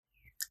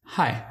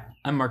Hi,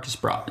 I'm Marcus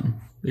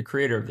Brotman, the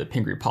creator of the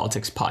Pingree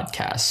Politics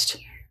podcast.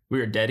 We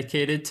are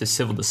dedicated to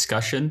civil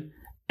discussion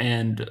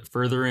and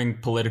furthering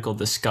political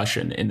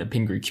discussion in the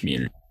Pingree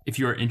community. If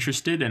you are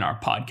interested in our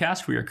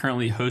podcast, we are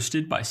currently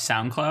hosted by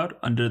SoundCloud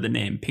under the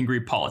name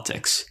Pingree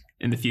Politics.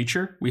 In the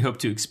future, we hope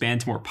to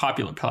expand to more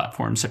popular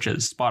platforms such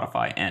as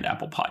Spotify and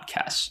Apple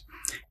Podcasts.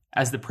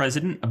 As the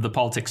president of the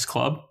Politics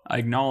Club, I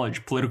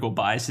acknowledge political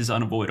bias is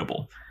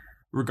unavoidable.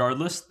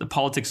 Regardless, the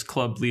Politics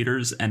Club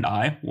leaders and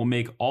I will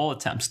make all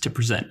attempts to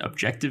present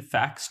objective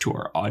facts to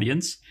our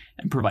audience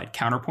and provide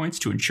counterpoints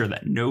to ensure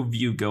that no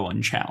view go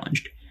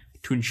unchallenged.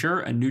 To ensure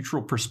a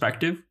neutral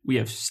perspective, we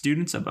have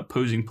students of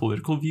opposing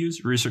political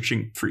views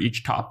researching for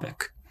each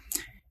topic.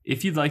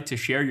 If you'd like to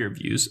share your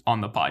views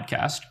on the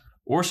podcast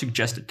or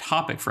suggest a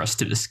topic for us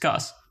to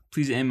discuss,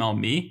 please email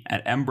me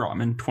at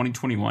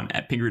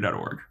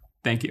mbrotman2021@pingree.org.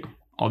 Thank you.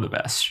 All the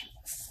best.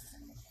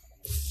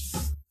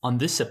 On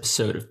this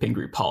episode of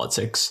Pingree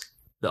Politics,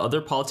 the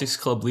other Politics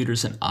Club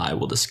leaders and I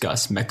will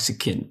discuss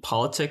Mexican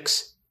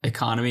politics,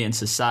 economy, and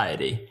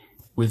society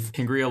with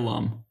Pingree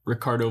alum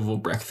Ricardo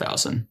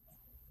Volbrechthuizen.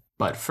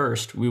 But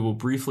first, we will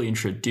briefly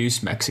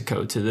introduce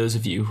Mexico to those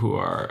of you who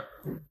are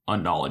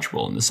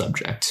unknowledgeable in the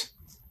subject.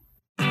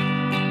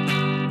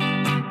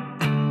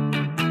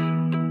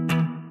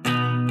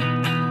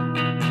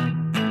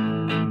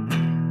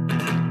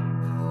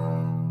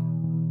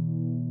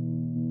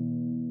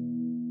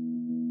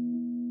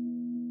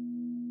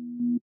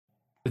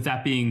 With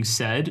that being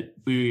said,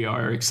 we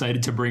are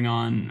excited to bring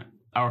on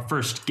our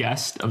first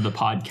guest of the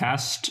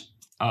podcast.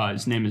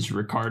 His name is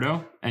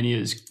Ricardo, and he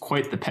is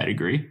quite the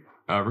pedigree.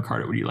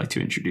 Ricardo, would you like to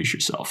introduce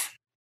yourself?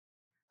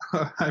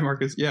 Hi,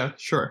 Marcus. Yeah,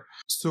 sure.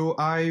 So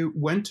I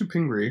went to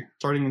Pingree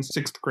starting in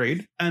 6th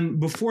grade. And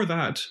before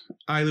that,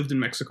 I lived in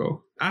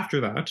Mexico. After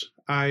that,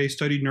 I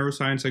studied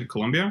neuroscience at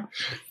Columbia.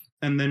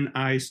 And then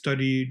I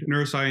studied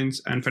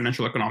neuroscience and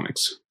financial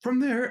economics.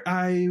 From there,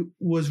 I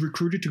was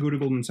recruited to go to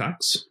Goldman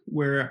Sachs,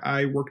 where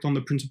I worked on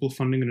the principal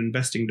funding and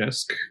investing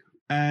desk.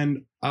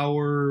 And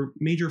our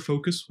major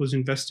focus was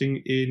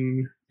investing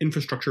in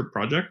infrastructure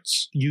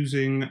projects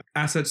using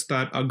assets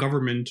that a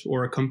government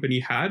or a company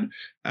had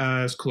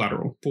as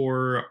collateral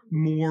for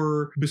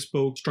more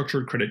bespoke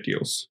structured credit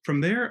deals.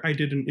 From there, I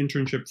did an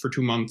internship for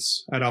 2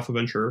 months at Alpha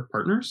Venture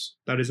Partners.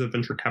 That is a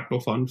venture capital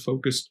fund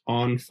focused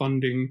on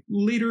funding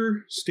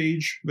later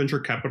stage venture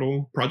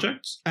capital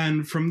projects.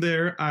 And from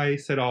there, I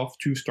set off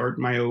to start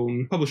my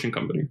own publishing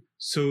company.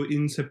 So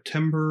in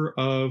September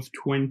of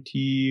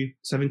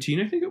 2017,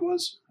 I think it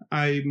was,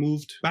 I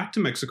moved back to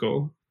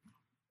Mexico.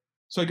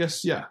 So I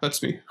guess, yeah,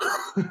 that's me.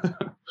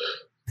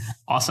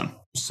 Awesome.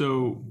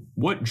 So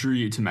what drew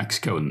you to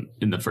Mexico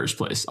in the first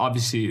place?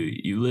 Obviously,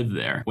 you lived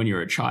there when you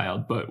were a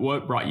child, but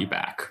what brought you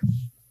back?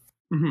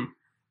 Mm-hmm.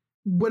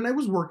 When I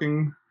was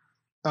working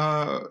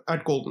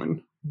at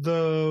Goldman,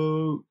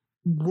 the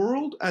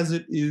world as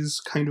it is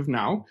kind of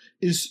now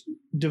is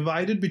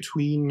divided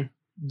between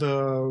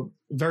the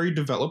very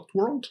developed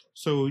world,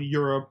 so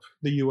Europe,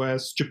 the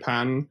US,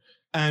 Japan,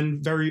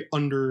 and very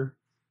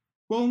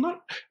not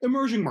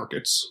emerging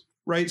markets,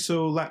 right?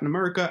 So Latin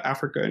America,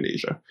 Africa, and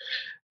Asia.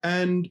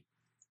 And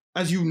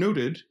as you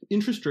noted,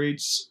 interest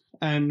rates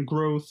and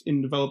growth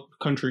in developed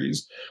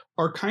countries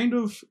are kind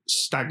of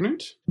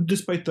stagnant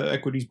despite the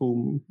equities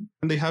boom.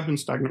 And they have been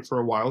stagnant for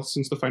a while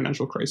since the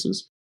financial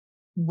crisis.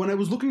 When I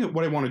was looking at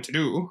what I wanted to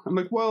do, I'm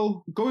like,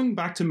 well, going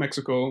back to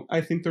Mexico,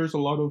 I think there's a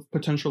lot of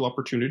potential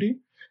opportunity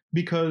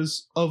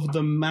because of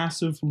the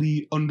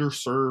massively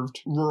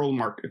underserved rural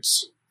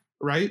markets,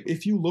 right?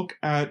 If you look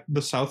at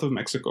the south of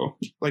Mexico,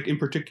 like in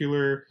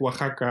particular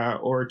Oaxaca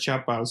or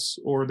Chiapas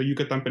or the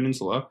Yucatan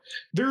Peninsula,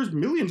 there's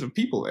millions of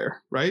people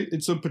there, right?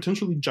 It's a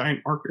potentially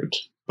giant market.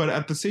 But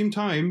at the same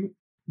time,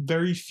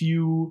 very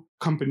few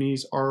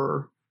companies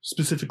are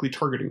specifically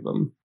targeting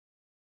them.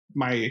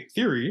 My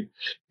theory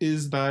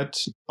is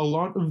that a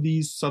lot of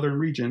these southern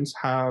regions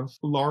have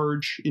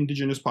large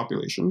indigenous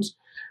populations,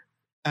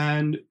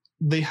 and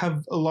they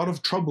have a lot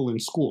of trouble in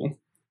school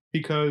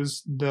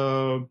because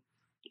the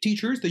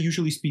teachers, they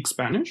usually speak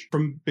Spanish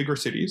from bigger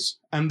cities,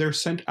 and they're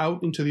sent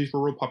out into these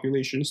rural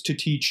populations to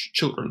teach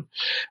children.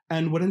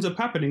 And what ends up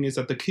happening is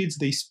that the kids,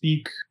 they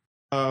speak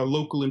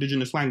local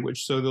indigenous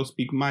language. So they'll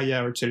speak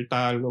Maya or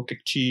Tzeltal or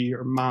Quechua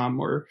or Mam,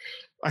 or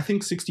I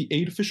think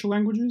 68 official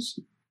languages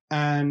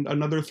and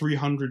another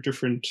 300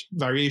 different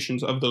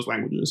variations of those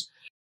languages.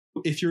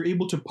 If you're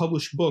able to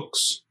publish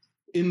books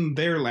in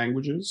their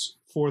languages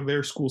for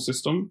their school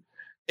system,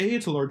 A,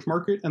 it's a large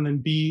market, and then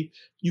B,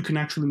 you can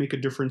actually make a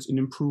difference in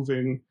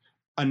improving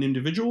an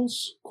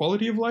individual's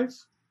quality of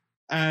life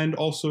and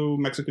also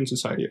Mexican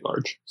society at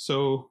large.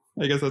 So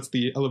I guess that's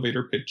the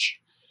elevator pitch.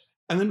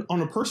 And then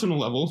on a personal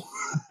level,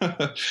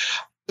 I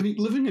mean,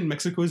 living in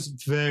Mexico is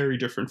very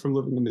different from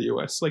living in the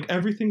US. Like,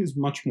 everything is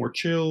much more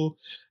chill.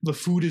 The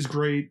food is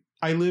great.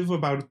 I live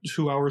about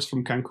 2 hours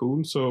from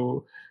Cancun,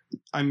 so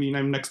I mean,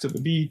 I'm next to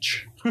the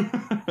beach.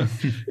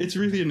 It's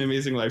really an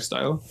amazing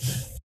lifestyle.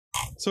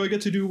 So I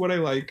get to do what I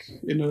like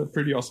in a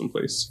pretty awesome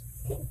place.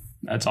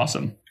 That's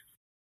awesome.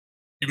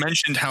 You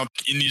mentioned how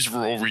in these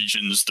rural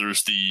regions,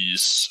 there's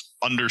these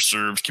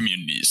underserved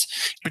communities.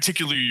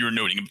 Particularly, you're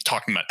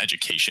talking about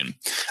education.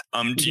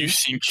 Do you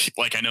think,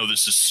 like, I know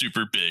this is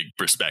super big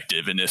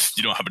perspective, and if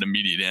you don't have an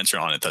immediate answer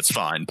on it, that's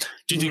fine.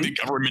 Do you think the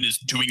government is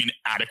doing an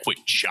adequate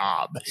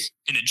job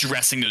in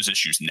addressing those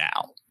issues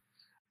now?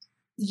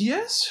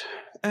 Yes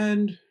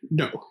and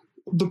no.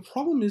 The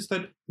problem is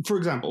that, for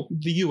example,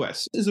 the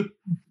US is a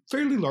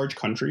fairly large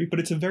country, but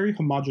it's a very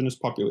homogenous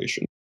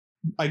population.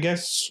 I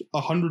guess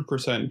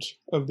 100%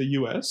 of the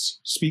US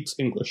speaks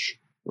English,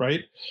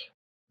 right?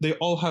 They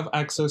all have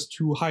access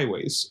to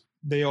highways.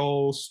 They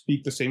all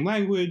speak the same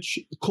language.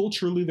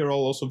 Culturally, they're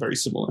all also very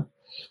similar.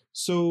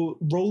 So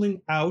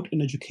rolling out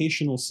an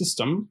educational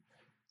system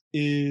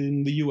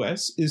in the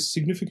US is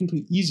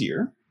significantly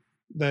easier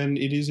than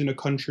it is in a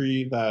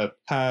country that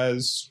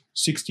has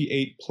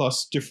 68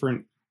 plus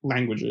different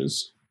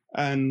languages,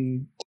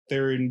 and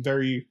they're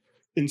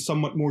in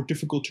somewhat more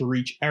difficult to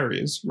reach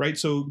areas, right?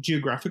 So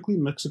geographically,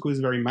 Mexico is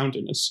very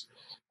mountainous,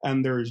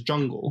 and there is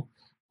jungle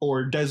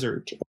or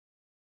desert.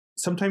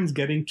 Sometimes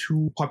getting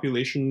to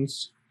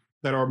populations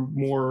that are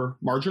more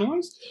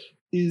marginalized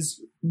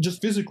is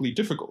just physically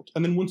difficult.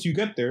 And then once you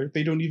get there,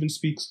 they don't even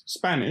speak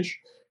Spanish,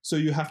 so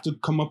you have to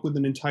come up with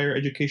an entire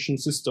education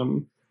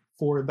system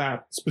for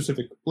that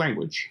specific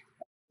language.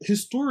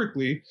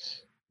 Historically,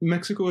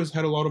 Mexico has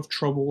had a lot of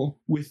trouble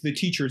with the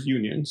teachers'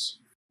 unions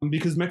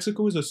because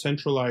Mexico is a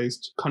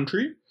centralized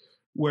country,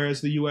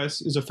 whereas the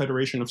US is a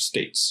federation of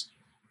states.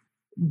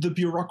 The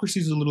bureaucracy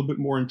is a little bit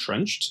more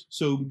entrenched,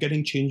 so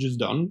getting changes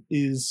done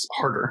is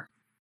harder.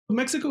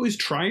 Mexico is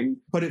trying,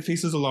 but it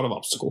faces a lot of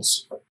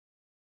obstacles.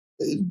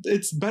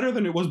 It's better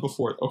than it was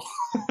before, though.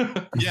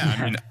 Yeah,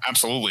 I mean,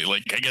 absolutely.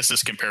 Like, I guess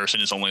this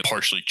comparison is only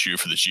partially true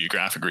for the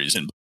geographic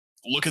reason.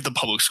 Look at the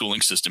public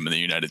schooling system in the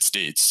United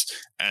States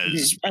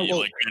as like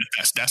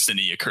Manifest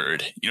Destiny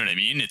occurred. You know what I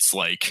mean? It's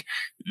like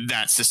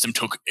that system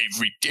took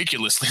a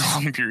ridiculously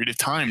long period of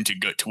time to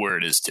get to where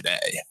it is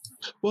today.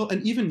 Well,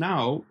 and even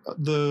now,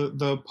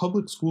 the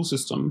public school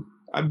system,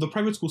 the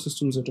private school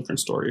system is a different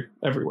story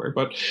everywhere,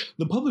 but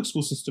the public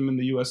school system in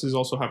the US is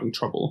also having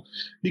trouble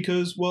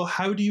because, well,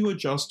 how do you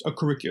adjust a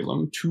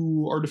curriculum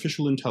to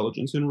artificial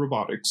intelligence and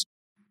robotics?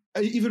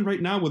 Even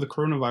right now with the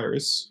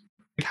coronavirus,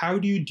 how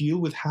do you deal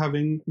with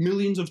having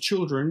millions of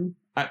children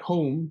at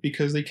home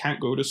because they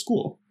can't go to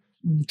school?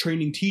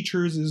 Training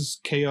teachers is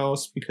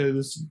chaos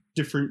because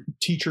different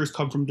teachers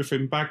come from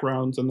different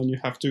backgrounds, and then you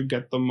have to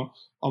get them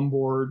on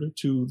board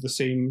to the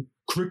same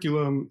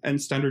curriculum,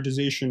 and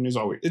standardization is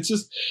always... It's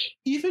just,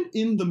 even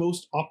in the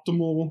most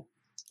optimal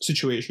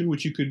situation,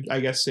 which you could,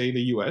 I guess, say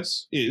the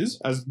US is,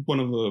 as one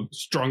of the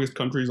strongest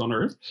countries on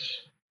earth,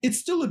 it's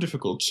still a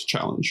difficult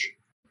challenge.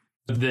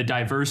 The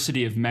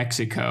diversity of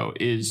Mexico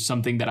is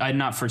something that I did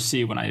not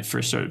foresee when I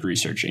first started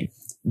researching.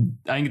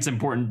 I think it's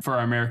important for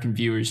our American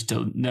viewers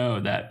to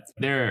know that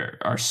there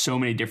are so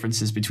many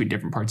differences between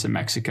different parts of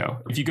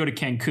Mexico. If you go to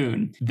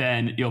Cancun,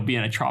 then you'll be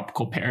in a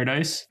tropical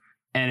paradise.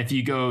 And if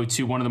you go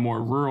to one of the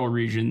more rural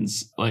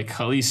regions like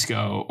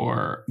Jalisco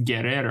or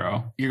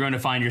Guerrero, you're going to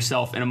find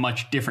yourself in a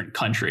much different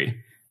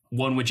country,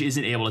 one which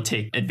isn't able to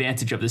take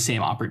advantage of the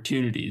same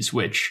opportunities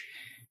which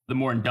the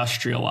more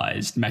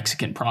industrialized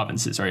Mexican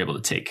provinces are able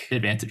to take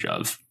advantage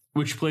of,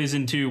 which plays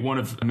into one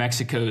of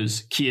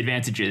Mexico's key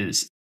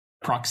advantages,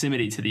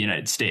 proximity to the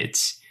United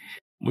States,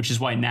 which is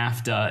why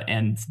NAFTA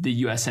and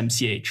the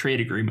USMCA trade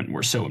agreement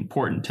were so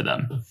important to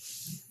them.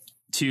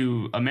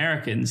 To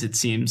Americans, it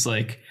seems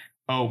like,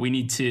 oh, we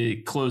need to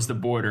close the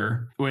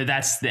border, where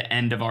that's the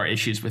end of our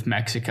issues with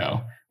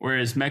Mexico,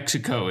 whereas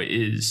Mexico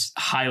is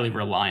highly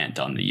reliant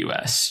on the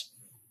US.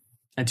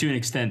 And to an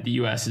extent, the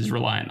US is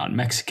reliant on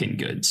Mexican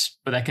goods,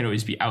 but that can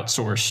always be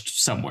outsourced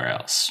somewhere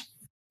else.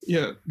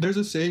 Yeah, there's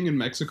a saying in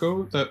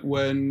Mexico that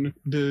when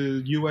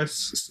the US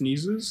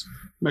sneezes,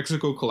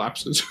 Mexico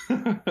collapses.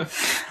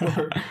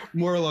 Or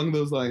more along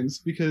those lines,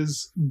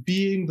 because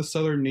being the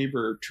southern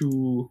neighbor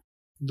to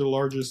the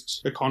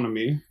largest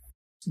economy,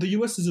 the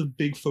US is a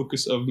big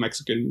focus of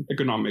Mexican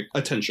economic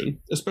attention,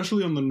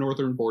 especially on the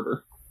northern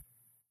border.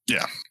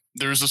 Yeah.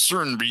 There's a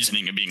certain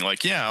reasoning of being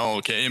like, yeah,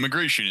 okay,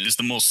 immigration is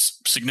the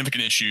most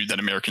significant issue that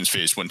Americans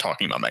face when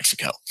talking about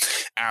Mexico.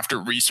 After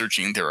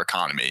researching their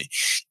economy,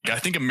 I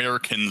think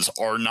Americans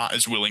are not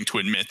as willing to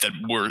admit that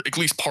we're at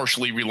least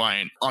partially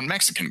reliant on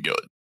Mexican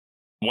goods.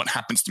 What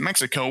happens to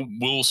Mexico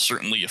will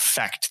certainly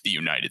affect the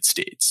United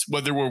States,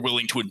 whether we're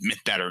willing to admit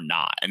that or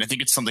not. And I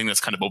think it's something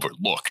that's kind of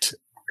overlooked.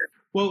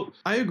 Well,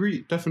 I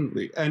agree,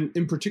 definitely. And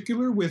in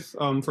particular with,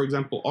 for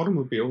example,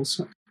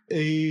 automobiles,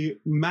 a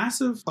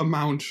massive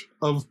amount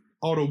of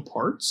auto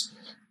parts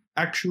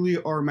actually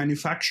are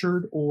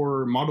manufactured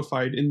or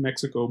modified in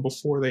Mexico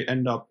before they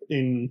end up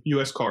in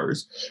US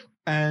cars.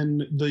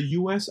 And the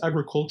US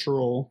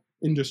agricultural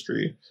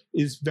industry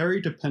is very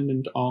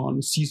dependent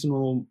on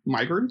seasonal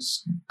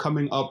migrants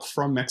coming up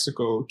from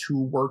Mexico to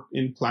work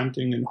in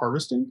planting and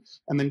harvesting,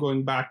 and then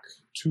going back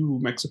to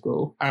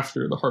Mexico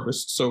after the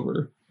harvest's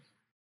over.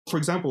 For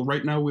example,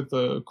 right now with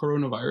the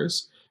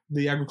coronavirus,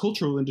 the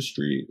agricultural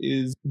industry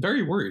is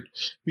very worried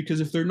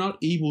because if they're not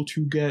able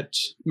to get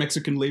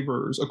Mexican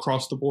laborers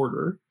across the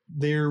border,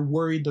 they're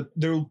worried that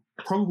they'll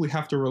probably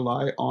have to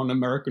rely on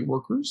American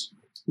workers,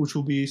 which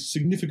will be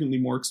significantly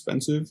more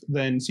expensive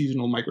than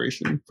seasonal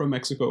migration from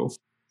Mexico.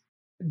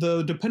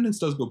 The dependence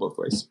does go both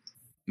ways.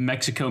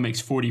 Mexico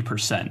makes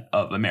 40%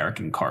 of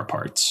American car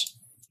parts.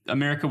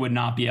 America would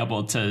not be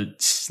able to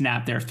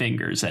snap their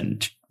fingers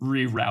and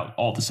reroute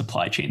all the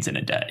supply chains in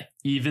a day.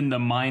 Even the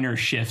minor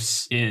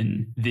shifts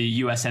in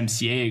the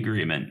USMCA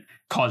agreement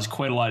caused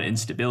quite a lot of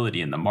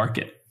instability in the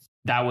market.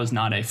 That was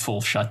not a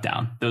full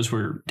shutdown. Those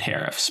were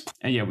tariffs.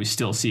 And yet we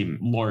still see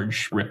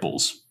large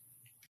ripples.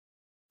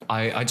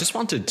 I just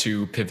wanted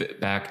to pivot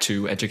back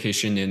to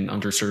education in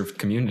underserved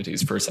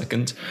communities for a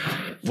second.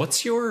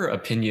 What's your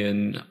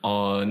opinion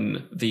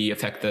on the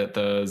effect that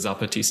the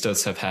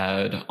Zapatistas have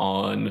had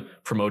on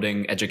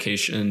promoting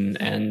education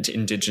and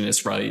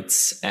indigenous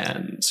rights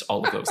and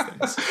all of those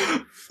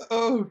things?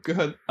 Oh,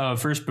 God.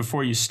 First,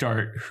 before you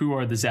start, who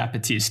are the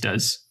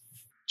Zapatistas?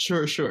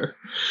 Sure.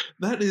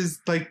 That is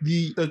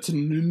that's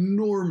an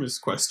enormous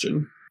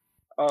question.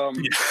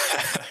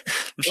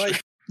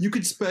 You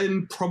could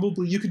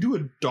do a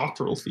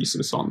doctoral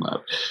thesis on that.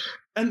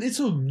 And it's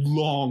a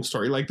long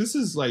story. This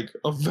is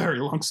a very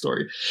long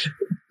story.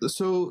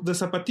 So the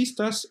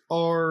Zapatistas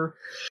are,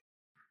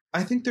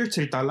 I think they're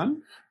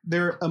Tzeltalan.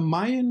 They're a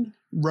Mayan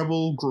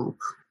rebel group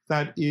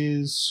that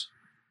is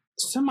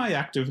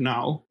semi-active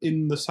now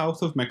in the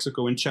south of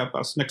Mexico, in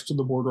Chiapas, next to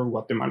the border of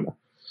Guatemala.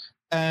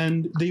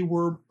 And they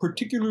were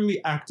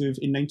particularly active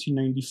in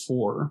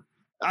 1994,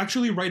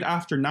 actually right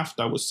after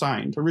NAFTA was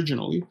signed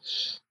originally.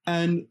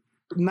 And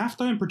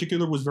NAFTA in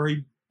particular was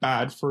very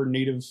bad for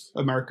Native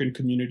American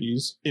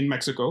communities in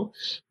Mexico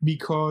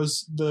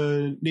because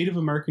the Native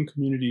American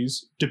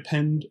communities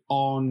depend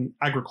on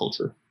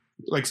agriculture,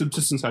 like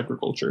subsistence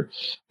agriculture.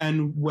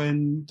 And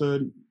when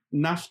the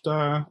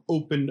NAFTA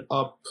opened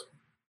up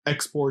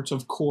exports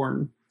of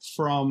corn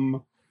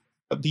from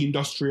the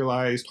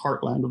industrialized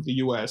heartland of the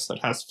US that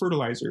has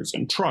fertilizers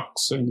and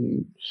trucks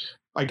and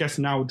I guess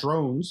now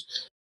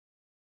drones,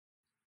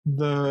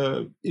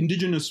 the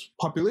indigenous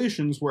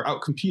populations were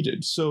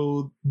outcompeted.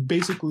 So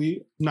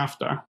basically,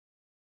 NAFTA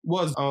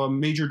was a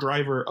major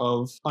driver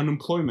of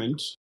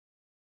unemployment.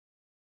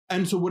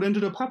 And so what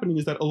ended up happening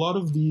is that a lot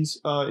of these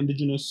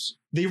indigenous,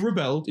 they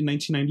rebelled in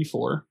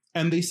 1994,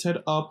 and they set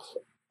up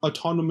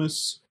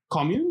autonomous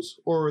communes,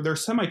 or they're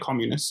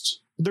semi-communist.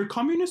 They're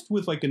communist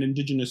with an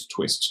indigenous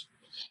twist.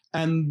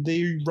 And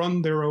they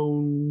run their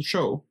own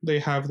show. They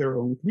have their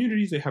own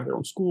communities, they have their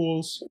own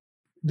schools.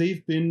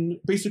 They've been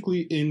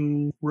basically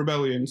in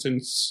rebellion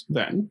since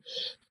then.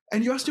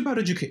 And you asked about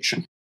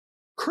education.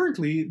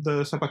 Currently,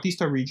 the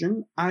Zapatista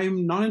region,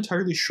 I'm not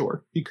entirely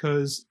sure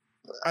because,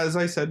 as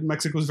I said,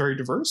 Mexico is very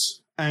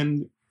diverse,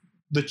 and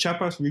the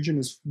Chiapas region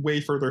is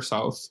way further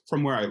south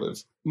from where I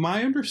live.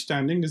 My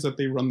understanding is that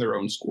they run their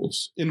own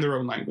schools in their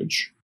own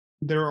language.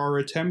 There are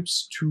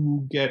attempts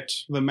to get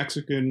the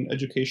Mexican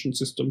education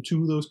system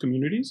to those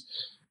communities.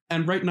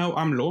 And right now,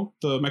 AMLO,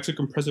 the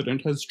Mexican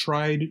president, has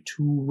tried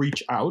to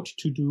reach out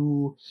to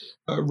do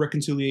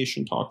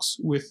reconciliation talks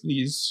with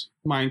these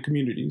Mayan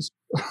communities.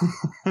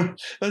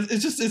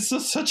 It's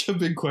just such a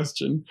big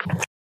question.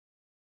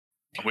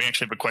 We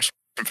actually have a question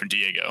from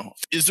Diego.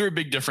 Is there a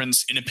big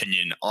difference in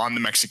opinion on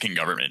the Mexican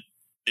government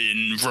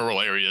in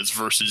rural areas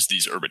versus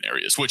these urban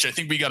areas, which I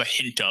think we got a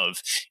hint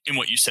of in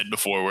what you said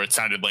before, where it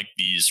sounded like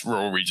these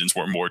rural regions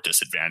were more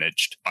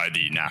disadvantaged by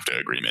the NAFTA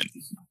agreement?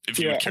 If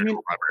you would care to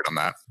elaborate on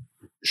that.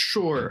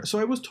 Sure. So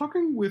I was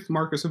talking with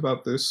Marcus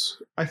about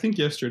this, I think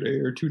yesterday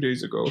or 2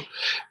 days ago.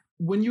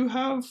 When you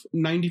have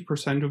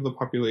 90% of the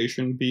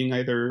population being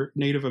either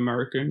Native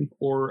American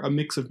or a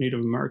mix of Native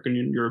American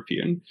and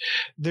European,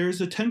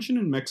 there's a tension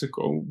in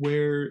Mexico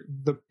where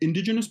the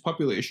indigenous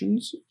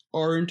populations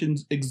aren't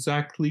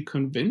exactly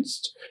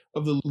convinced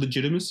of the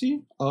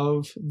legitimacy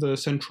of the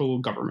central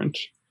government.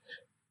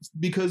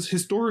 Because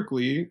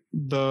historically,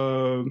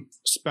 the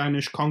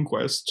Spanish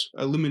conquest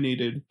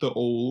eliminated the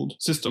old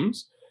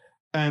systems,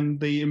 and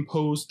they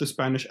imposed the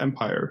Spanish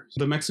Empire.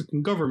 The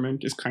Mexican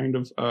government is kind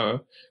of a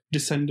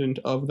descendant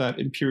of that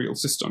imperial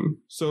system.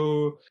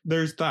 So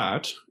there's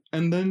that.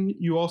 And then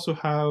you also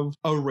have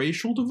a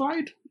racial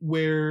divide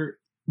where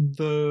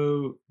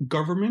the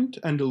government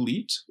and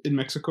elite in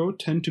Mexico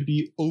tend to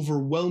be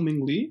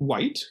overwhelmingly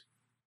white,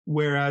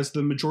 whereas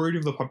the majority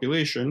of the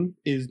population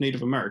is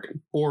Native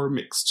American or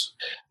mixed.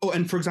 Oh,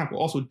 and for example,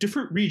 also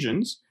different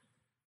regions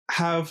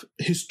have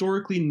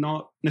historically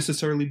not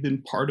necessarily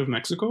been part of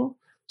Mexico.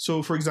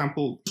 So, for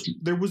example,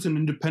 there was an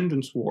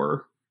independence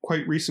war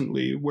quite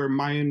recently where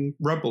Mayan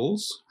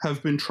rebels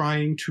have been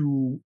trying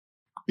to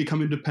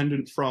become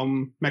independent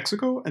from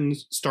Mexico and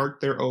start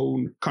their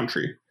own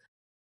country.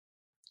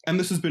 And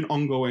this has been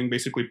ongoing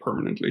basically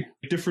permanently.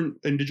 Different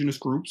indigenous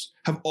groups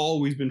have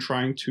always been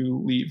trying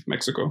to leave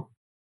Mexico,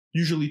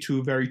 usually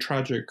to very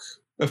tragic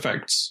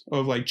effects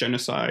of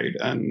genocide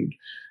and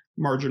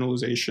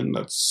marginalization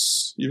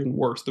that's even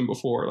worse than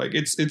before.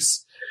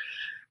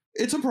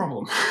 It's a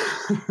problem.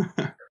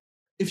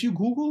 If you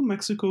Google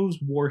Mexico's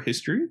war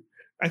history,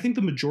 I think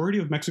the majority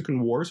of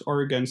Mexican wars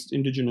are against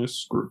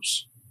indigenous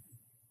groups.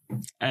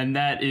 And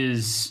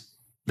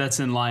that's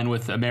in line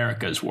with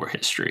America's war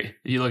history.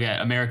 If you look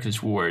at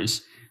America's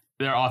wars,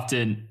 they're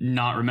often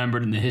not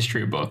remembered in the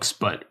history books,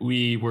 but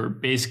we were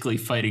basically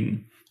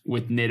fighting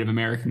with Native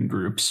American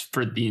groups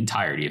for the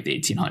entirety of the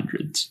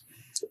 1800s.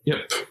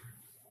 Yep.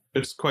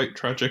 It's quite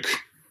tragic.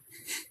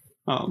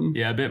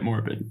 Yeah, a bit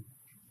morbid.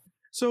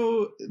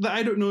 So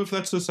I don't know if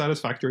that's a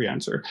satisfactory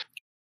answer,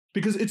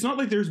 because it's not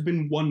like there's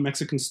been one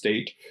Mexican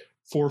state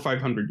for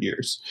 500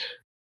 years.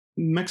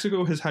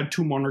 Mexico has had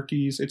 2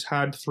 monarchies. It's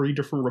had 3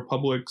 different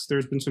republics.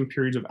 There's been some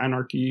periods of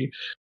anarchy.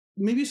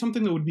 Maybe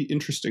something that would be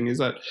interesting is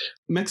that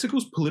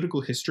Mexico's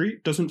political history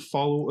doesn't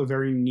follow a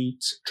very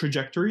neat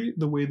trajectory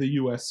the way the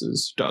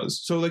US's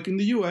does. So like in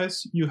the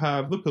US, you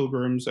have the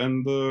Pilgrims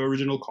and the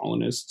original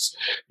colonists.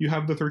 You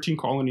have the 13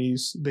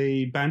 colonies.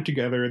 They band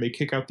together, they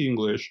kick out the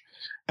English,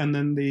 and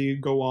then they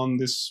go on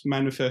this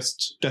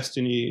manifest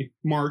destiny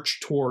march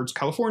towards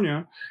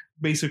California,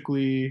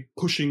 basically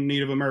pushing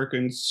Native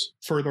Americans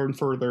further and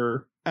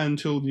further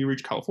until they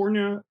reach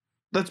California.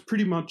 That's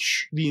pretty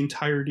much the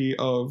entirety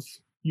of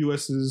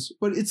US's,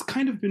 but it's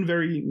kind of been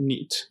very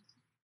neat.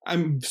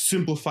 I'm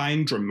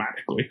simplifying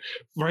dramatically,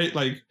 right?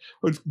 Like,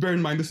 bear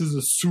in mind, this is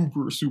a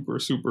super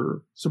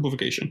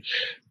simplification.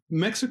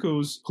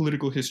 Mexico's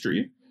political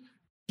history,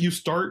 you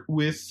start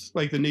with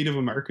like the Native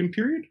American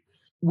period,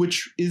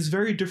 which is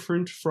very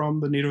different from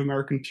the Native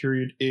American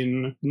period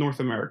in North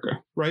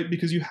America, right?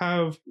 Because you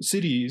have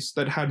cities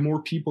that had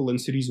more people than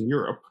cities in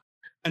Europe.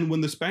 And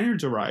when the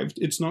Spaniards arrived,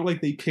 it's not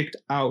like they kicked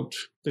out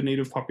the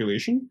native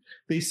population.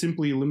 They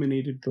simply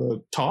eliminated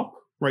the top,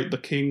 right, the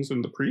kings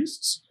and the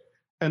priests,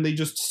 and they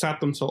just sat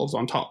themselves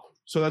on top.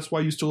 So that's why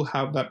you still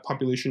have that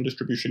population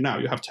distribution now.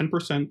 You have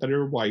 10% that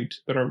are white,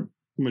 that are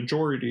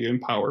majority in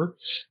power,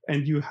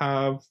 and you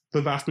have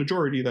the vast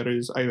majority that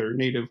is either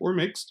native or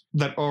mixed,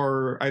 that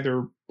are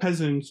either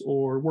peasants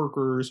or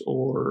workers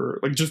or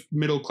like just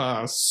middle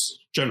class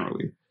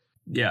generally.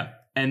 Yeah.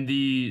 And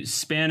the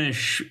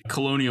Spanish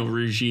colonial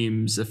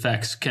regime's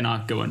effects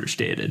cannot go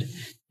understated.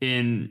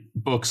 In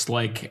books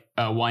like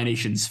Why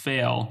Nations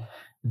Fail,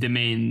 the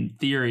main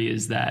theory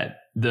is that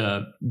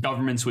the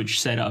governments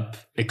which set up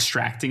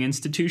extracting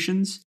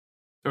institutions,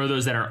 or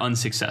those that are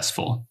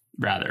unsuccessful,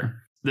 rather,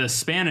 the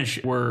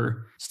Spanish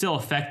were still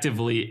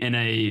effectively in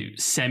a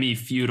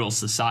semi-feudal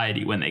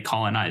society when they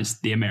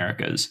colonized the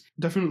Americas.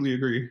 Definitely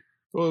agree.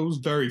 Well, it was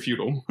very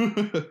feudal.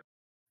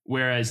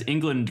 Whereas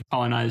England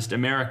colonized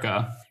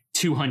America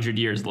 200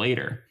 years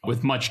later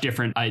with much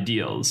different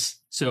ideals.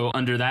 So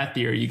under that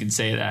theory, you could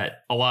say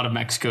that a lot of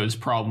Mexico's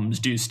problems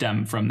do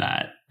stem from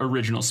that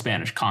original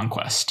Spanish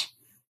conquest.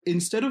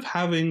 Instead of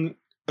having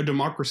a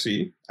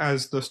democracy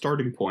as the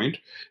starting point,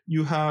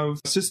 you have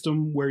a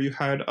system where you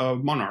had a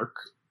monarch,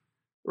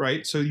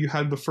 right? So you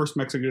had the first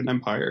Mexican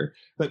Empire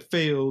that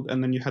failed,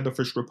 and then you had the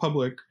First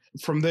Republic.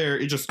 From there,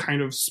 it just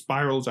kind of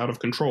spirals out of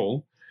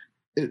control.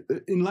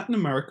 In Latin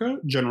America,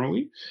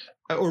 generally,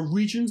 or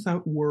regions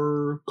that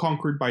were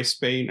conquered by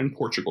Spain and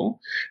Portugal,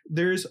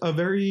 there's a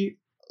very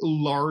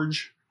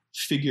large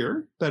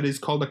figure that is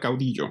called a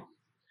caudillo.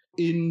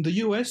 In the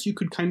US, you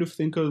could kind of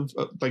think of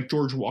like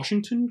George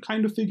Washington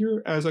kind of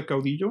figure as a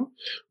caudillo,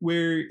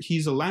 where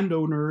he's a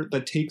landowner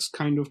that takes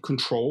kind of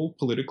control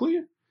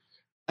politically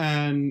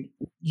and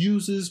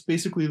uses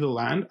basically the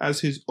land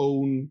as his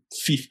own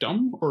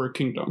fiefdom or a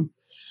kingdom.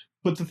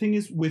 But the thing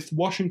is, with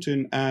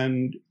Washington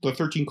and the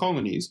 13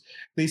 colonies,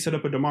 they set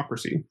up a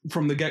democracy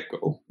from the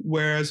get-go.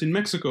 Whereas in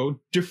Mexico,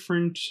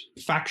 different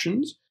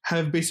factions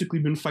have basically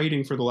been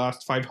fighting for the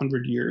last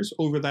 500 years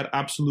over that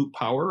absolute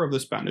power of the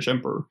Spanish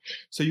emperor.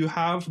 So you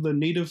have the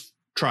native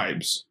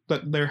tribes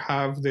that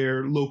have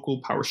their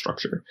local power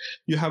structure.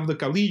 You have the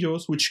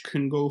caudillos, which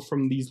can go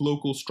from these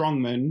local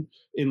strongmen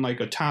in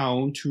like a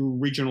town to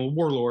regional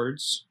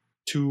warlords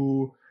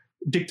to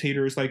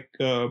dictators like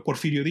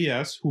Porfirio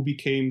Diaz, who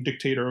became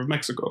dictator of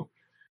Mexico.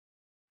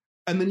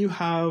 And then you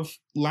have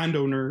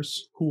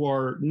landowners who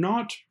are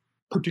not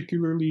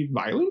particularly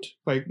violent,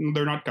 like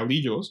they're not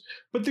caudillos,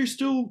 but they're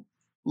still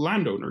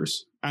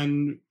landowners.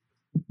 And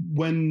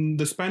when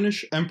the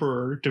Spanish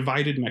emperor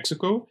divided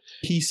Mexico,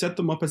 he set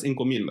them up as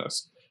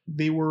encomiendas.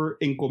 They were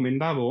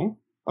encomendado,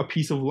 a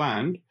piece of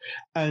land,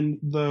 and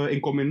the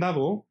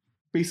encomendado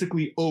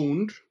basically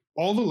owned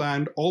all the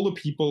land, all the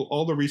people,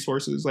 all the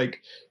resources,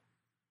 like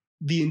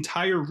the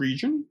entire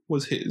region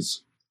was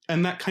his.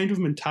 And that kind of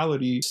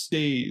mentality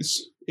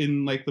stays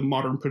in like the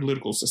modern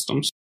political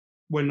systems.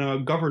 When a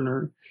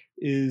governor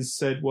is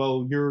said,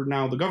 well, you're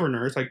now the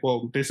governor, it's like,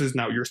 well, this is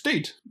now your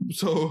state.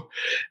 So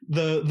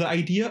the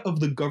idea of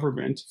the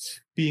government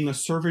being a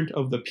servant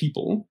of the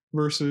people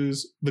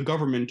versus the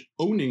government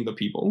owning the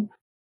people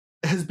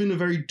has been a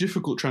very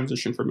difficult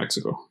transition for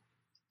Mexico.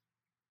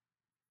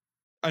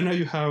 And now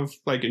you have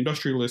like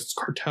industrialists,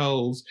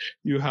 cartels,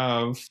 you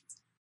have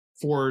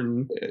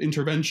foreign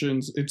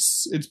interventions.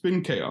 It's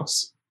been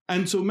chaos.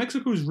 And so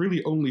Mexico is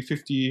really only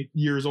 50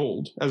 years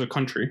old as a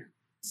country.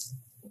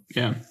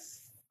 Yeah.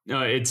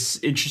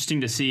 It's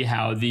interesting to see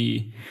how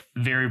the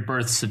very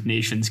births of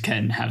nations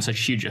can have such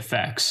huge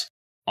effects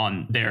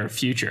on their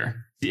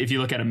future. If you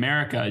look at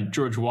America,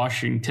 George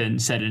Washington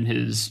said in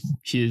his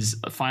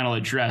final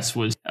address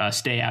was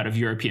stay out of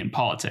European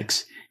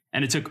politics.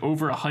 And it took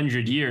over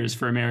 100 years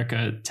for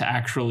America to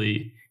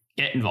actually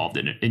get involved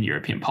in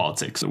European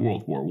politics in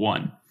World War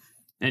I.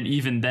 And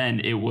even then,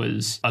 it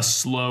was a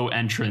slow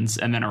entrance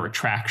and then a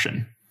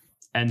retraction.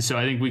 And so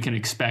I think we can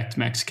expect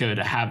Mexico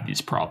to have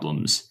these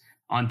problems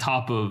on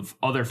top of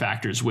other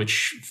factors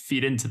which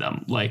feed into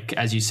them, like,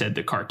 as you said,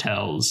 the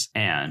cartels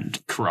and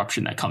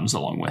corruption that comes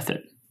along with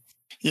it.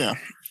 Yeah.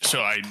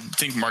 So I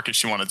think,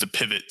 Marcus, you wanted to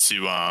pivot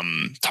to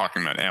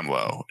talking about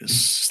AMLO.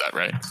 Is that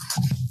right?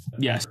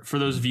 Yes. For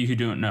those of you who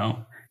don't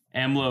know,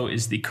 AMLO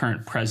is the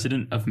current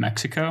president of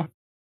Mexico.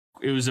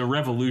 It was a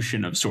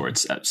revolution of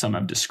sorts, as some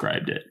have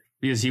described it,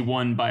 because he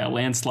won by a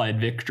landslide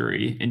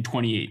victory in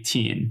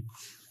 2018.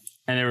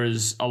 And there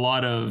was a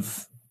lot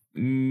of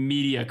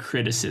media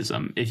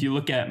criticism. If you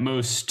look at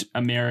most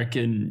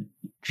American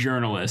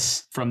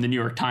journalists, from the New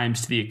York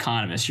Times to The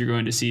Economist, you're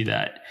going to see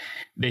that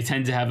they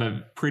tend to have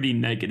a pretty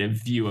negative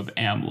view of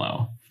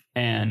AMLO.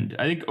 And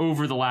I think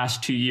over the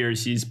last 2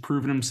 years, he's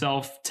proven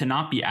himself to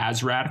not be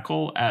as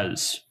radical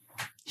as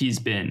he's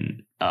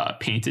been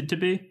painted to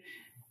be.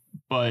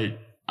 But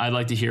I'd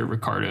like to hear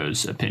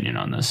Ricardo's opinion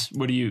on this.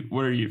 What are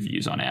your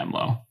views on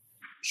AMLO?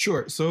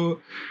 Sure.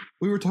 So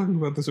we were talking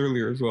about this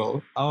earlier as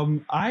well.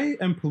 I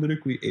am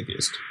politically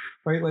atheist,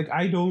 right? Like,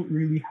 I don't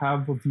really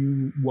have a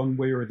view one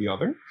way or the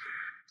other.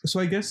 So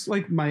I guess,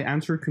 like, my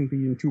answer can be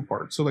in two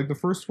parts. So, like, the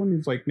first one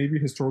is, like, maybe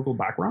historical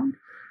background.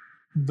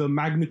 The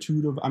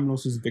magnitude of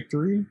AMLO's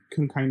victory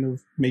can kind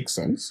of make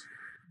sense.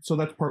 So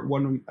that's part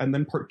one. And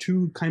then part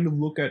two, kind of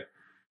look at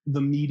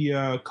the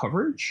media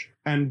coverage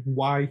and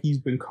why he's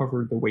been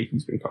covered the way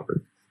he's been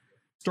covered.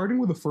 Starting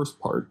with the first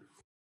part,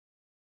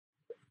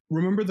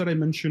 remember that I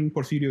mentioned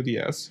Porfirio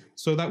Diaz.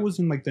 So that was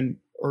in, like, the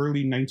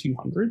early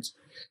 1900s.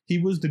 He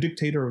was the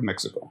dictator of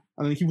Mexico.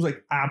 I mean, he was,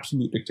 like,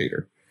 absolute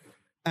dictator.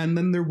 And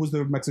then there was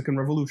the Mexican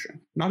Revolution,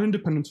 not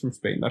independence from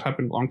Spain. That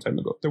happened a long time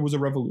ago. There was a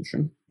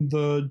revolution.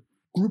 The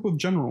group of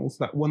generals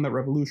that won that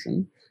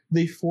revolution,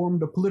 they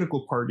formed a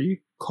political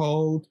party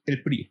called El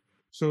PRI,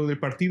 so the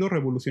Partido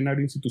Revolucionario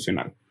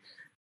Institucional.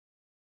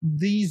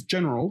 These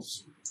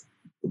generals,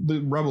 the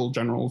rebel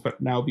generals that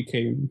now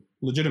became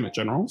legitimate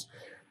generals,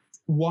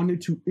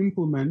 wanted to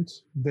implement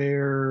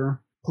their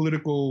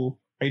political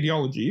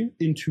ideology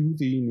into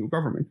the new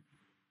government.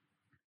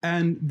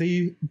 And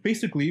they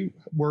basically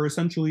were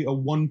essentially a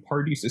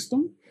one-party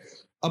system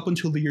up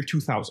until the year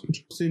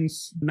 2000.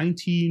 Since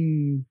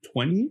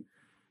 1920,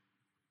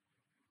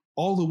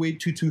 all the way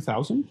to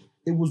 2000,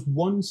 it was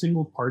one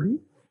single party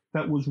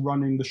that was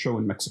running the show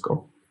in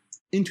Mexico.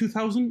 In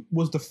 2000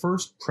 was the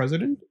first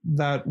president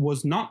that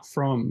was not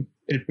from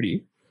El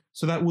PRI.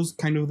 So that was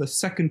kind of the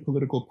second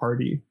political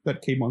party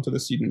that came onto the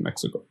scene in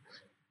Mexico.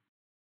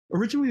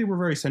 Originally, they were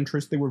very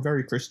centrist. They were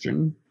very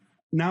Christian.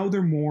 Now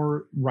they're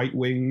more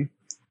right-wing,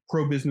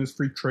 pro-business,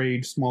 free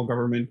trade, small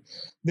government.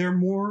 They're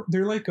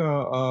like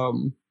a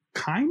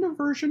kind of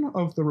version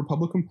of the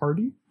Republican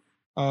Party.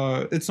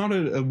 It's not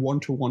a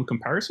one-to-one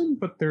comparison,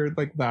 but they're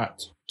like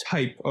that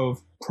type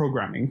of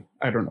programming.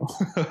 I don't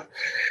know.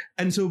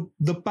 And so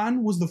the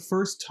PAN was the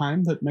first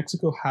time that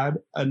Mexico had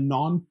a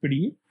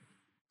non-PRI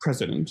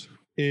president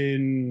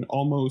in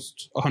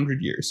almost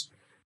 100 years.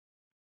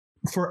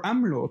 For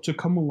AMLO to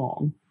come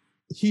along,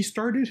 he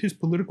started his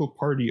political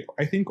party,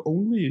 I think,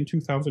 only in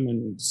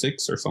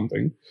 2006 or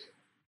something.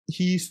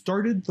 He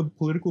started the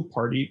political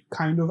party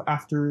kind of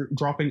after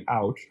dropping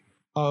out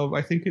of,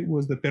 I think it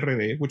was the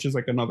PRD, which is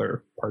like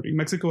another party.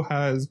 Mexico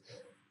has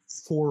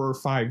 4 or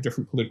 5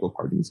 different political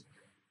parties.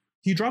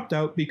 He dropped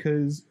out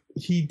because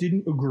he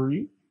didn't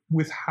agree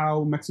with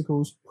how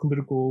Mexico's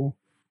political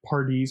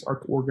parties are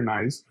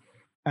organized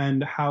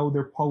and how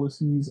their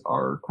policies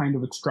are kind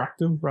of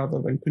extractive rather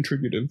than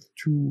contributive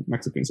to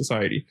Mexican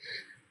society.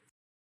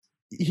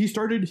 He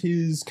started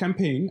his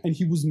campaign and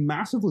he was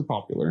massively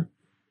popular.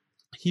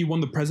 He won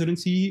the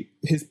presidency.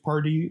 His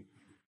party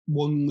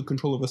won the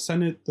control of the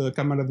Senate, the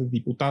Cámara de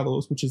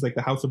Diputados, which is like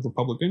the House of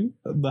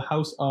the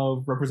House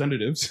of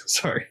Representatives,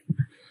 sorry.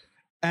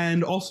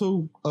 And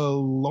also a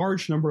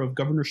large number of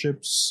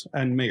governorships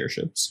and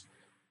mayorships.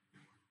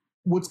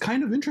 What's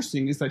kind of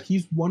interesting is that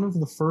he's one of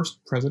the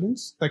first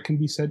presidents that can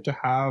be said to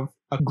have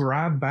a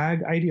grab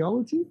bag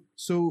ideology.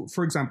 So,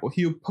 for example,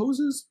 he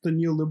opposes the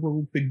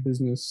neoliberal big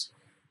business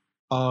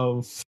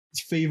of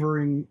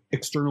favoring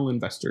external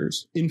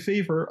investors in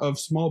favor of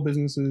small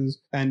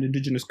businesses and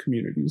indigenous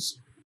communities.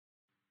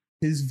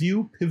 His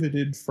view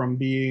pivoted from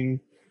being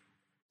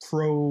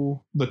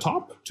pro the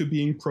top to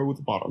being pro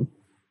the bottom.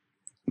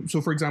 So,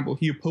 for example,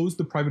 he opposed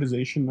the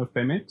privatization of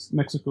Pemex,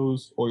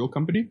 Mexico's oil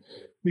company,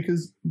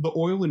 because the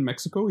oil in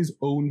Mexico is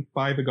owned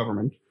by the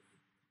government.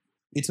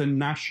 It's a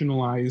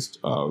nationalized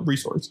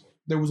resource.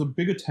 There was a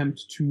big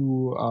attempt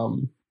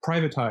to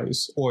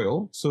privatize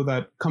oil so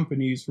that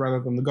companies rather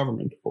than the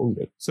government owned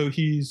it. So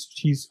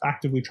he's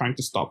actively trying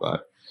to stop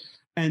that.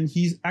 And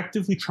he's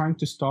actively trying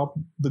to stop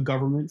the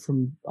government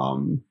from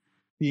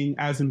being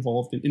as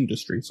involved in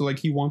industry. So like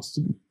he wants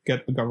to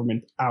get the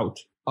government out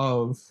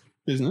of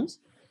business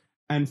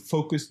and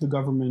focus the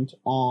government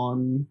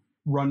on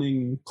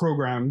running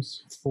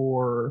programs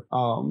for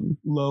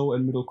low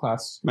and middle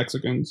class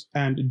Mexicans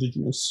and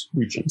indigenous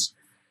regions.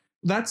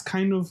 That's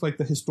kind of like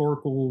the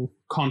historical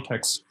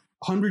context.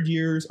 100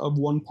 years of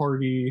one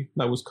party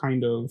that was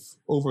kind of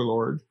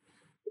overlord.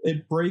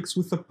 It breaks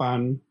with the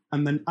PAN,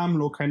 and then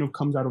AMLO kind of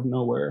comes out of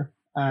nowhere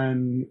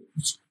and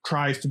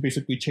tries to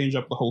basically change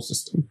up the whole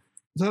system.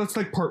 So that's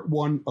like part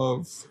one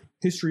of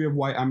history of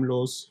why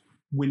AMLO's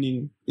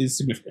winning is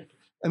significant.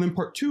 And then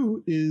part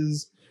two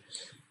is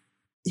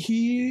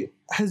he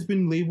has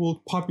been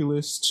labeled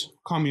populist,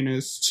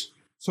 communist,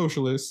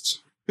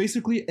 socialist,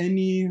 basically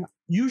any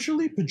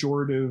usually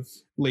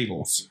pejorative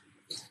labels.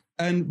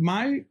 And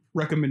my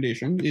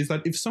recommendation is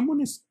that if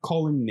someone is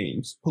calling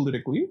names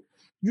politically,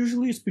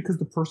 usually it's because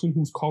the person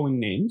who's calling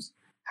names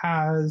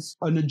has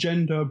an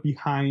agenda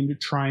behind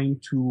trying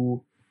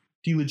to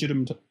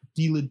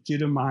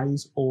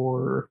delegitimize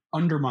or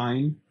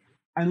undermine,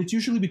 and it's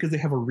usually because they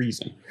have a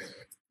reason.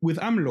 With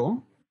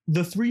AMLO,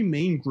 the three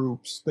main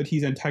groups that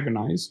he's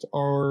antagonized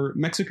are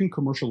Mexican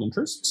commercial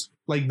interests,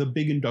 like the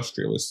big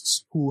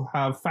industrialists who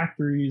have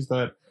factories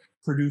that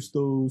produce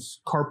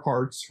those car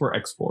parts for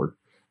export,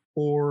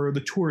 or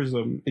the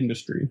tourism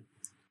industry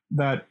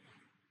that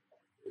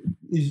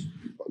is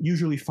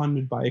usually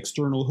funded by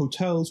external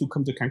hotels who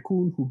come to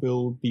Cancun, who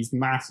build these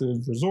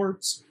massive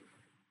resorts.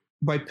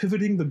 By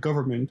pivoting the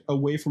government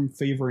away from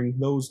favoring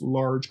those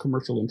large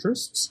commercial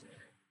interests,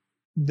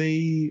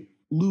 they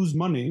lose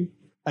money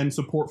and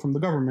support from the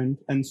government,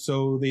 and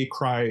so they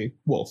cry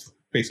wolf,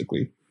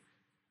 basically.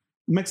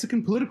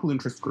 Mexican political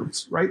interest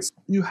groups, right?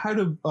 You had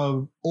a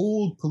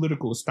old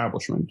political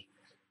establishment,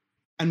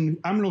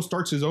 and AMLO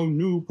starts his own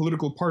new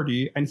political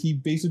party, and he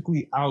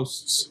basically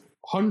ousts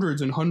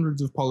hundreds and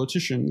hundreds of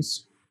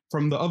politicians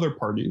from the other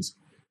parties.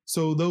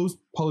 So those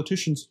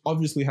politicians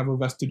obviously have a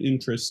vested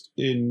interest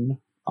in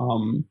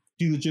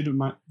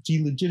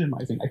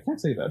delegitimizing. I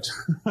can't say that.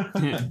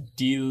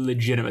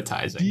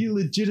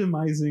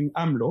 Delegitimizing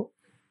AMLO,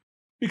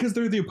 because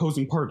they're the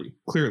opposing party,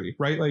 clearly,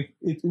 right? Like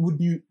it would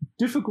be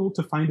difficult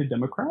to find a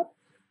Democrat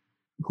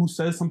who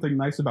says something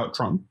nice about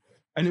Trump,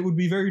 and it would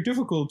be very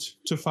difficult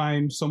to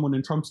find someone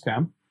in Trump's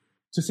camp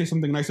to say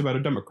something nice about a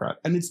Democrat.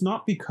 And it's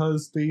not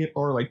because they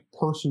are like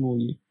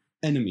personally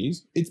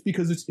enemies. It's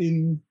because it's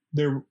in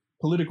their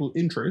political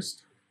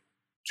interest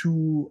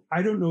to,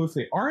 I don't know if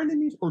they are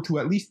enemies or to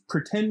at least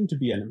pretend to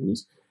be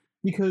enemies,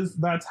 because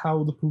that's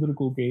how the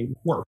political game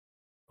works.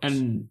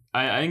 And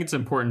I think it's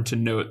important to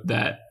note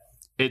that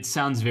it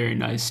sounds very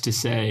nice to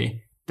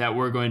say that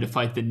we're going to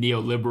fight the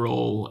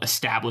neoliberal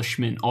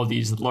establishment. All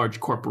these large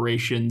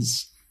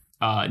corporations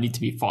need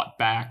to be fought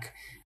back.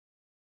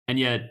 And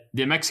yet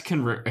the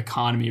Mexican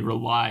economy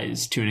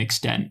relies to an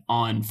extent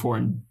on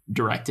foreign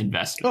direct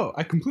investment. Oh,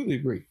 I completely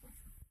agree.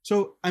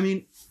 So, I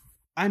mean,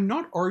 I'm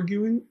not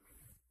arguing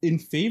in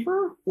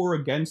favor or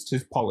against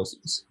his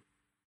policies,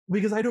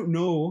 because I don't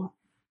know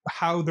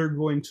how they're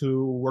going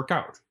to work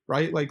out,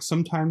 right? Like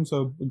sometimes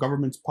a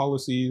government's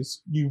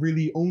policies, you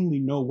really only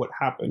know what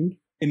happened.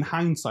 In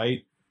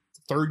hindsight,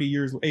 30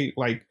 years late,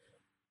 like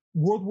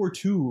World War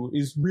II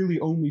is really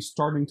only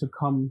starting to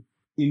come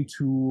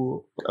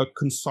into a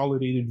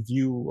consolidated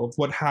view of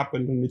what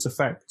happened and its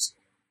effects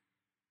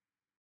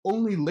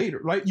only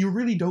later, right? You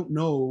really don't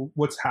know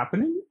what's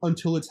happening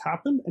until it's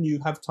happened, and you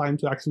have time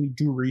to actually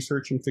do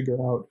research and figure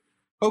out,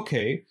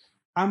 okay,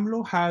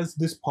 AMLO has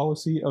this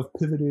policy of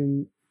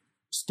pivoting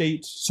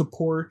state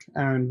support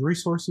and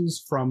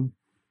resources from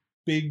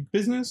big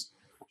business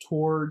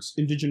towards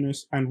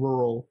indigenous and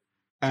rural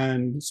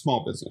and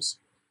small business.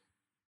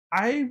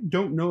 I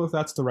don't know if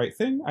that's the right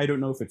thing. I don't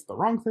know if it's the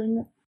wrong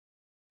thing.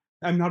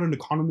 I'm not an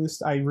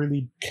economist. I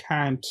really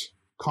can't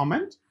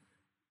comment.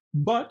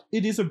 But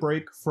it is a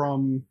break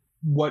from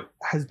what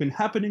has been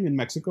happening in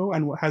Mexico,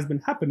 and what has been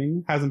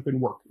happening hasn't been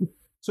working.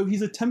 So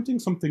he's attempting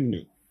something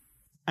new.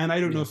 And I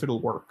don't know if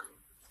it'll work.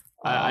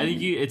 I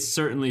think it's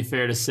certainly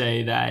fair to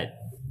say that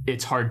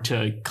it's hard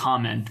to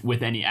comment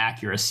with any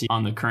accuracy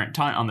on the current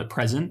time, on the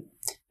present,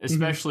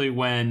 especially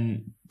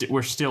when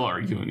we're still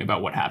arguing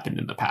about what happened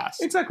in the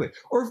past. Exactly.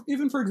 Or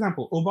even, for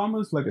example,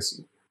 Obama's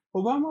legacy.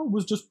 Obama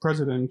was just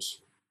president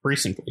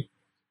recently.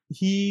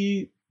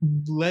 He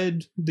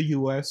led the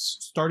U.S.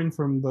 starting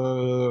from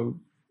the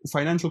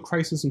financial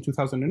crisis in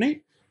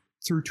 2008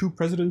 through two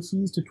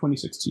presidencies to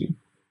 2016.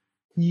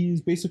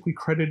 He's basically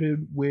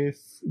credited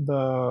with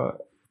the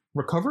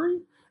recovery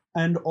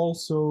and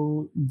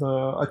also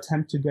the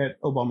attempt to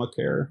get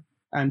Obamacare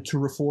and to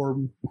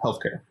reform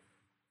healthcare.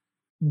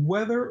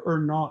 Whether or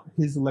not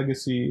his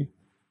legacy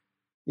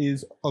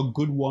is a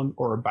good one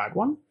or a bad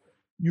one,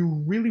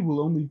 you really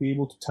will only be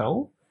able to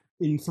tell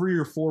in 3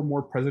 or 4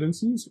 more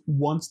presidencies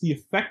once the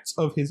effects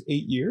of his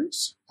 8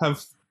 years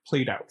have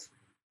played out.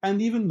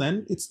 And even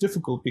then, it's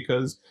difficult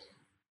because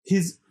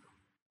his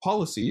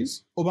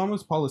policies,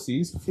 Obama's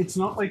policies, it's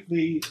not like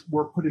they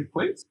were put in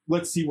place.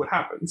 Let's see what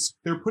happens.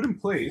 They're put in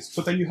place,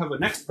 but then you have a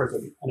next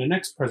president and a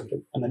next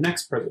president and the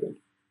next president.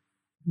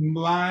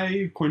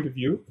 My point of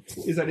view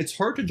is that it's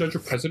hard to judge a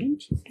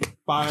president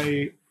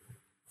by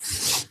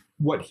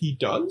what he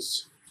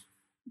does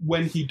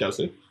when he does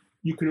it.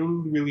 You can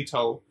only really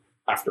tell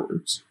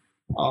afterwards.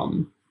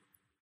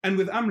 And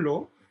with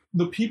AMLO,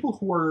 the people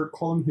who are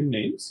calling him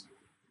names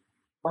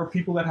are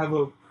people that have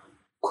a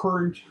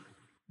current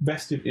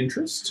vested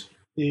interest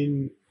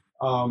in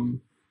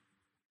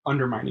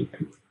undermining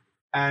him.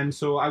 And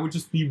so I would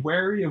just be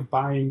wary of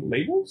buying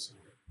labels,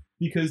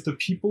 because the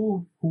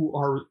people who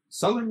are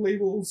selling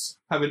labels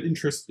have an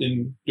interest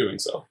in doing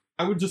so.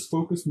 I would just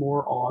focus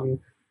more on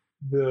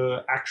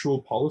the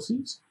actual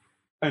policies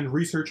and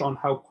research on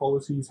how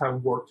policies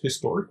have worked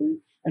historically,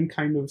 and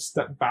kind of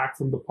step back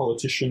from the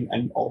politician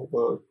and all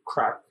the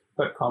crap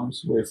that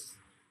comes with.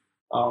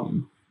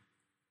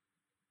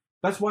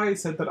 That's why I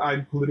said that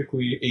I'm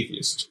politically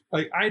atheist.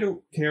 Like, I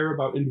don't care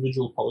about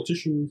individual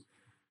politicians.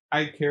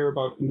 I care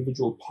about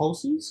individual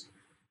policies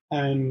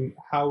and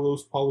how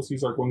those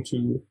policies are going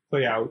to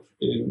play out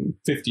in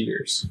 50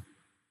 years.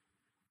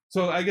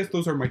 So I guess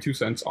those are my 2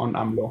 cents on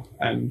AMLO.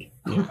 And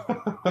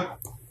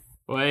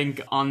Well, I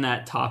think on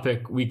that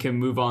topic, we can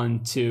move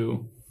on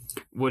to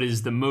what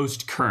is the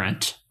most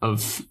current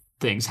of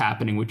things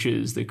happening, which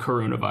is the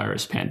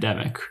coronavirus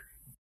pandemic.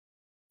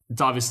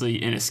 It's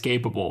obviously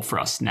inescapable for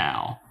us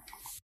now,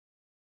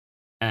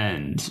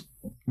 and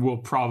will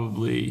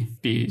probably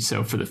be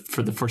so for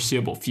the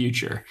foreseeable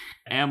future.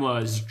 AMLO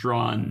has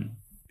drawn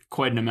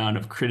quite an amount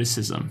of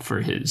criticism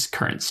for his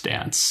current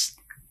stance.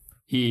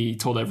 He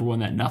told everyone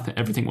that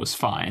everything was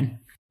fine.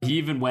 He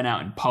even went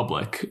out in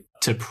public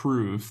to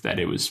prove that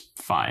it was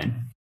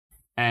fine.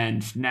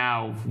 And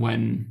now,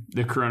 when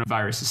the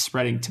coronavirus is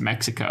spreading to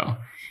Mexico,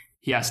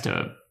 he has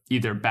to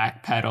either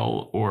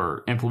backpedal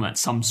or implement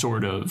some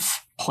sort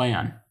of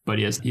plan, but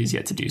he's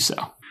yet to do so.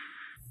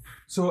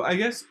 So I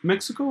guess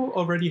Mexico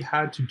already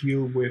had to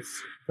deal with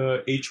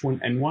the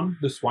H1N1,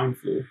 the swine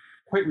flu,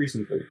 quite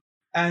recently.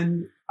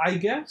 And I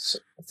guess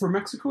for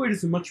Mexico, it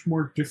is much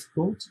more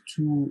difficult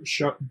to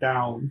shut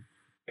down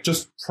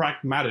just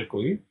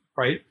pragmatically,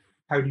 right?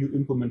 How do you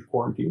implement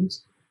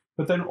quarantines?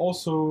 But then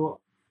also,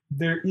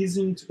 there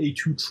isn't a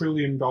 $2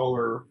 trillion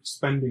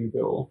spending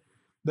bill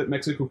that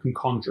Mexico can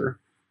conjure,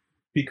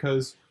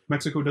 because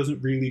Mexico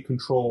doesn't really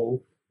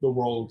control the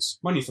world's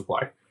money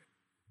supply.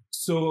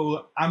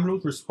 So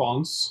AMLO's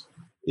response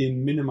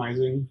in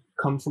minimizing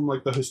comes from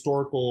like the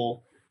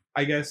historical,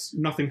 I guess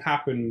nothing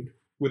happened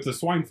with the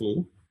swine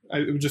flu.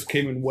 It just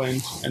came and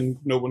went and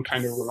no one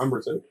kind of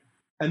remembers it.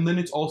 And then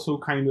it's also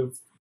kind of,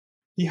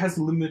 he has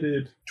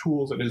limited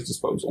tools at his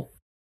disposal.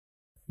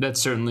 That's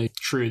certainly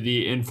true.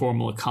 The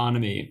informal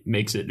economy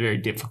makes it very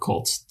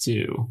difficult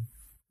to...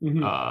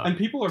 and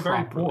people are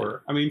very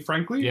poor. I mean,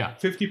 frankly,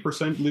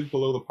 50% live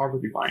below the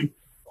poverty line,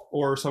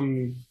 or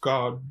some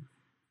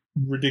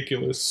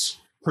ridiculous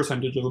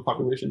percentage of the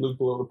population live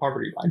below the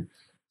poverty line.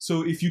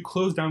 So if you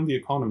close down the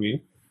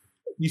economy,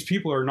 these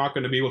people are not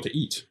going to be able to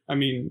eat. I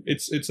mean,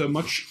 it's a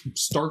much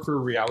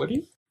starker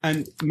reality,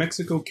 and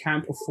Mexico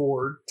can't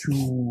afford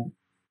to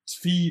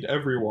feed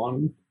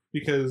everyone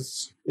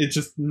because it's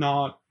just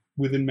not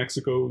within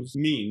Mexico's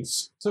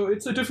means. So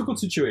it's a difficult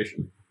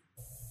situation.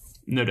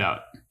 No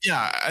doubt.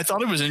 Yeah, I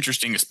thought it was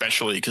interesting,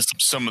 especially because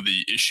of some of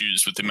the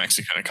issues with the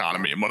Mexican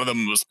economy. And one of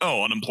them was,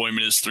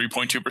 unemployment is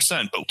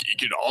 3.2%, but it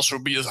could also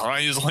be as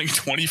high as like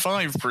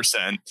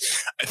 25%.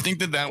 I think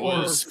that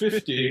was... Or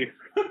 50.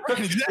 Right,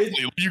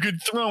 exactly. You could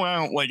throw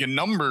out like a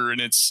number,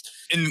 and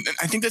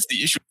I think that's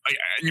the issue.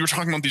 And you were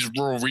talking about these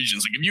rural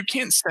regions. Like, if you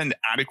can't send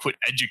adequate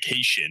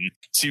education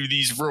to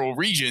these rural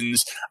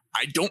regions,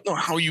 I don't know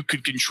how you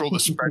could control the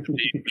spread of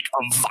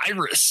a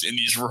virus in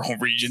these rural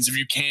regions if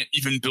you can't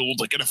even build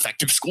like an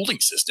effective schooling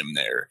system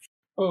there.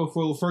 Oh,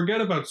 well, forget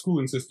about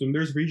schooling system.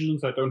 There's regions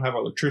that don't have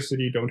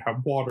electricity, don't have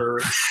water,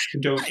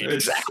 don't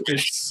have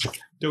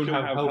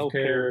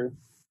healthcare.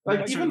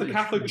 Like even the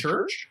Catholic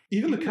Church,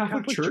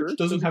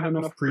 doesn't have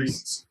enough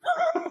priests.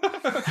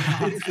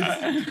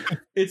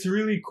 It's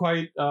really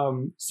quite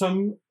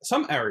some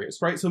areas,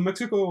 right? So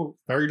Mexico,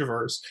 very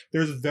diverse.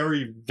 There's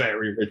very,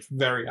 very rich,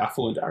 very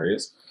affluent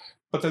areas,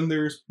 but then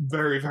there's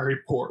very, very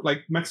poor.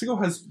 Like Mexico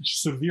has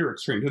severe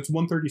extremes. It's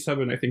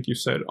 137, I think you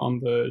said, on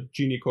the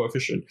Gini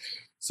coefficient.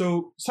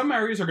 So some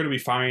areas are going to be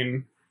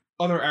fine.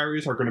 Other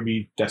areas are going to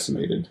be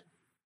decimated.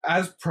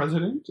 As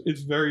president,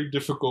 it's very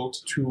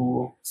difficult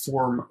to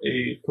form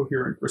a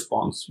coherent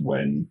response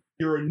when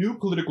you're a new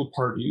political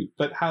party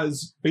that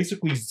has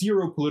basically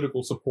zero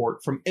political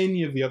support from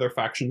any of the other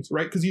factions,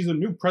 right? Because he's a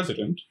new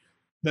president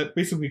that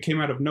basically came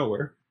out of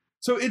nowhere.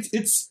 So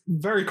it's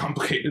very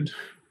complicated.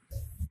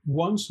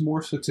 Once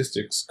more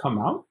statistics come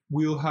out,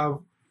 we'll have,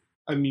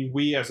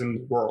 we as in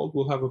the world,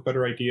 will have a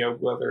better idea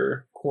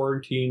whether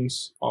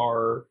quarantines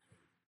are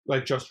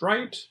like just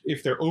right,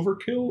 if they're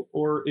overkill,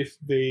 or if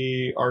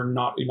they are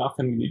not enough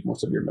and we need more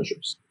severe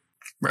measures.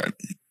 Right.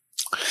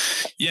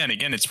 Yeah, and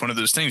again, it's one of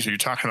those things where you're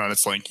talking about,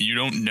 it's like you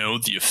don't know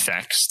the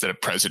effects that a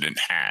president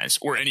has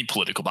or any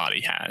political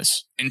body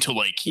has until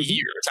like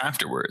years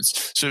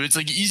afterwards. So it's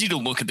like easy to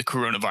look at the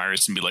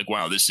coronavirus and be like,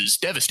 wow, this is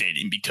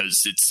devastating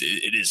because it's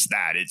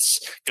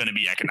going to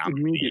be economic.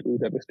 Immediately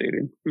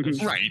devastating.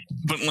 Right.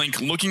 But like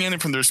looking at it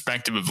from the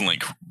perspective of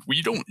like,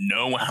 we don't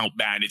know how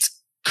bad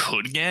it's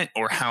could get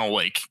or how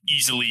like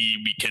easily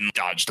we can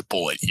dodge the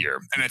bullet here.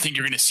 And I think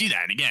you're going to see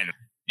that again,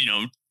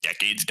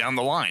 decades down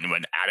the line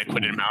when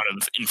adequate amount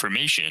of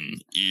information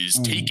is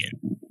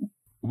taken.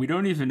 We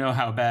don't even know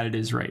how bad it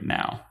is right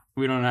now.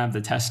 We don't have the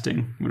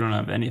testing. We don't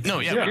have anything. No,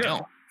 we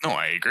don't. No,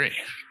 I agree.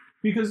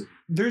 Because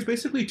there's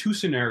basically two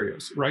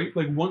scenarios, right?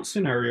 Like one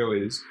scenario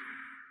is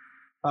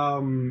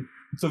the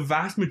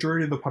vast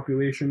majority of the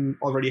population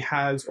already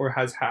has or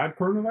has had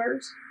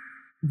coronavirus.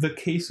 The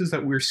cases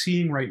that we're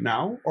seeing right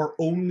now are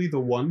only the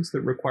ones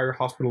that require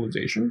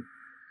hospitalization.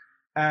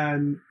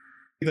 And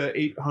the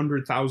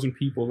 800,000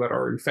 people that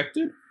are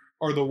infected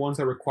are the ones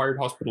that required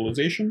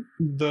hospitalization.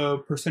 The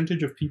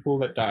percentage of people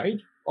that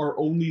died are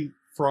only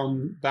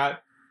from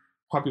that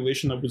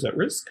population that was at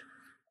risk,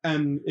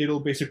 and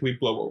it'll basically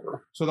blow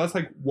over. So that's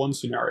like one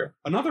scenario.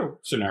 Another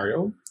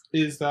scenario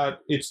is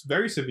that it's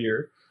very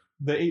severe.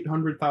 The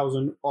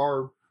 800,000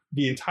 are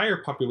the entire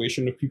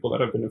population of people that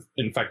have been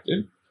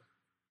infected,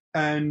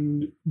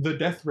 and the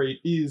death rate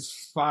is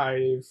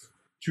 5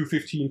 to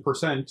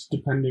 15%,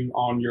 depending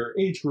on your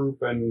age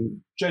group and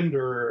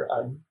gender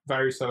and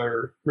various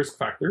other risk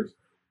factors.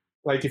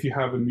 Like if you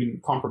have immune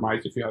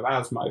compromise, if you have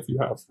asthma, if you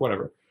have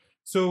whatever.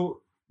 So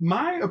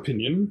my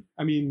opinion,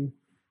 I mean,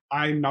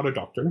 I'm not a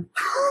doctor,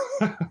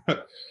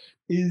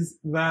 is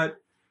that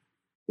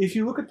if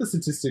you look at the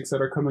statistics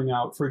that are coming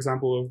out, for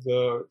example, of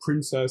the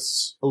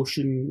Princess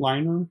Ocean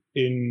liner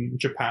in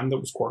Japan that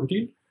was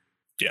quarantined,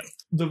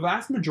 the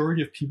vast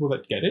majority of people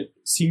that get it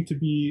seem to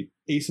be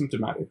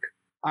asymptomatic.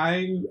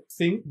 I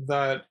think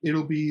that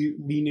it'll be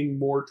leaning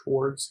more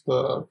towards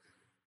the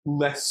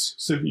less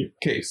severe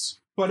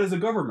case. But as a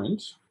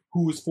government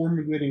who is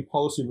formulating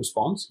policy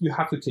response, you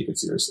have to take it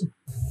seriously.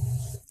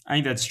 I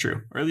think that's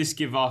true, or at least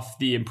give off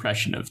the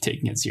impression of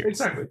taking it seriously.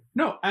 Exactly.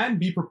 No, and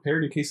be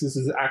prepared in case this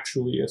is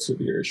actually a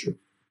severe issue.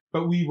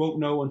 But we won't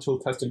know until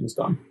testing is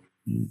done.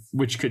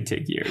 Which could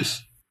take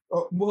years.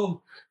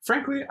 Well,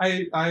 frankly,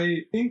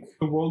 I think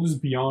the world is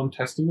beyond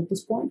testing at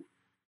this point,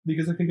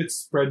 because I think it's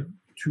spread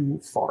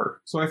too far.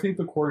 So I think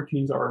the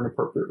quarantines are an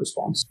appropriate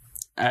response.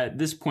 At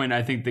this point,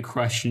 I think the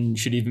question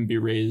should even be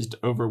raised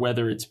over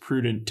whether it's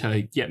prudent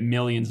to get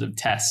millions of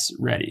tests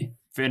ready.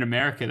 If in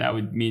America, that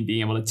would mean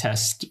being able to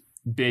test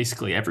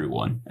basically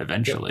everyone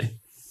eventually. Yeah.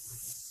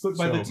 But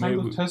by the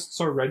time the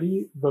tests are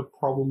ready, the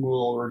problem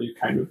will already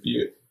kind of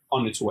be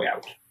on its way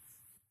out.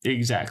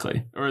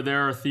 Exactly. Or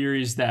there are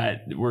theories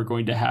that we're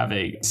going to have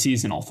a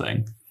seasonal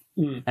thing.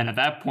 And at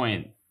that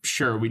point,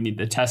 sure, we need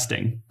the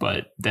testing,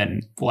 but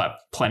then we'll have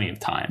plenty of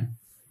time.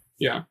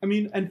 Yeah. I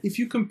mean, and if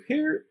you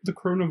compare the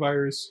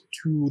coronavirus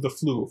to the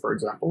flu, for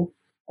example,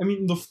 I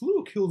mean, the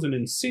flu kills an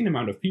insane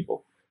amount of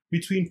people.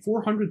 Between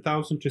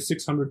 400,000 to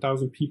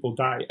 600,000 people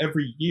die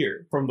every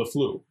year from the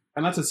flu.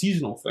 And that's a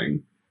seasonal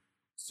thing.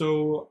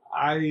 So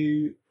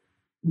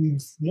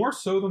more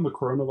so than the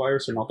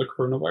coronavirus or not the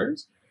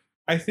coronavirus,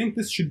 I think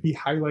this should be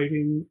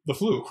highlighting the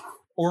flu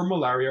or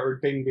malaria or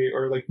dengue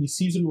or like these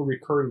seasonal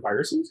recurring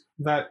viruses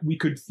that we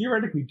could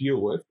theoretically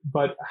deal with,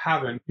 but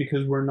haven't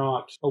because we're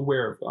not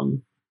aware of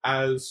them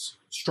as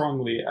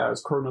strongly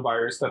as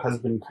coronavirus that has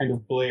been kind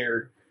of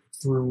blared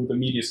through the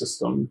media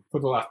system for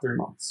the last 3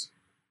 months.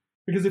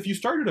 Because if you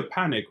started a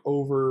panic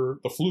over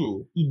the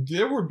flu,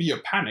 there would be a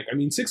panic. I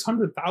mean,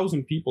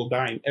 600,000 people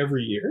dying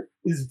every year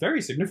is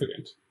very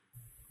significant.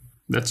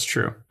 That's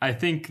true. I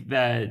think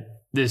that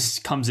this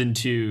comes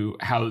into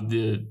how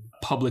the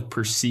public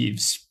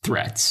perceives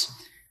threats.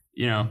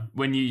 You know,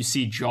 when you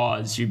see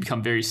Jaws, you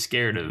become very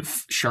scared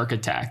of shark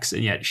attacks,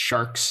 and yet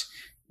sharks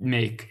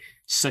make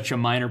such a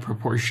minor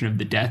proportion of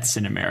the deaths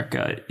in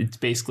America. It's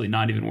basically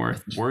not even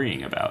worth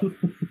worrying about.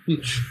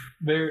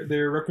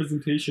 Their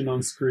representation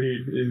on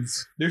screen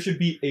is there should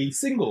be a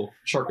single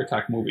shark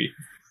attack movie.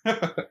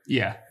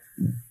 Yeah.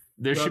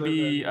 There should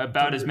be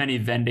about as many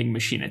vending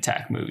machine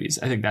attack movies.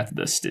 I think that's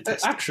the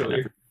statistic.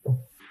 Actually,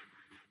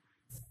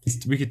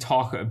 we could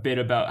talk a bit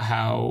about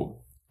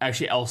how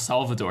actually El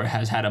Salvador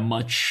has had a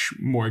much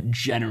more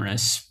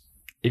generous,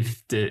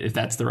 if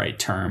that's the right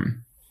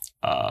term,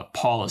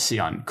 policy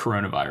on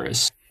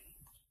coronavirus.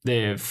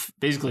 They've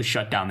basically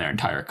shut down their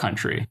entire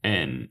country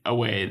in a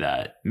way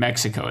that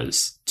Mexico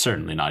has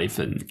certainly not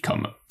even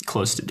come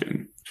close to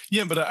doing.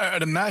 Yeah, but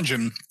I'd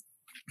imagine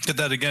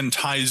that again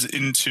ties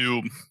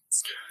into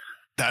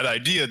that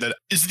idea that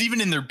is it even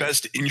in their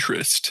best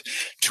interest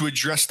to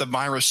address the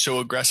virus so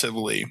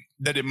aggressively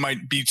that it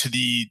might be to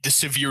the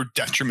severe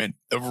detriment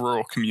of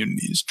rural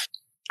communities.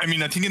 I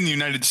mean, I think in the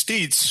United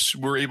States,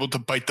 we're able to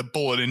bite the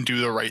bullet and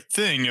do the right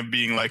thing of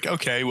being like,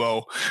 okay,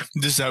 well,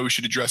 this is how we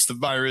should address the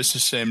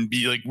virus and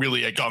be like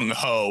really a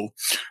gung-ho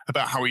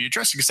about how we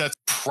address it, because that's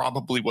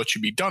probably what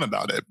should be done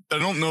about it. But I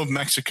don't know if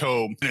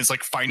Mexico is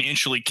like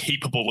financially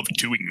capable of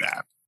doing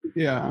that.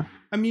 Yeah.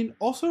 I mean,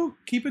 also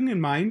keeping in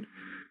mind,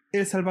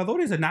 El Salvador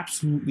is an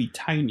absolutely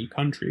tiny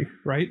country,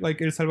 right?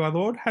 Like, El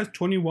Salvador has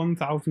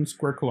 21,000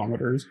 square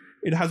kilometers.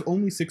 It has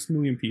only 6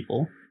 million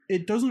people.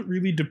 It doesn't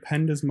really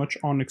depend as much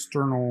on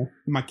external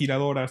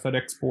maquiladoras that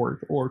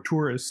export or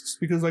tourists,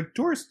 because, like,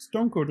 tourists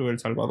don't go to El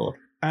Salvador.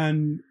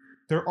 And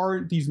there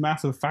aren't these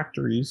massive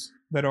factories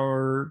that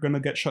are going to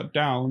get shut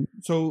down.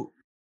 So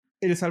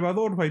El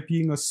Salvador, by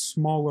being a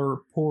smaller,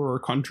 poorer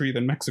country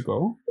than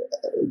Mexico,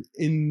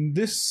 in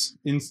this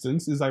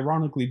instance is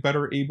ironically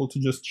better able to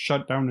just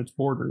shut down its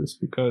borders,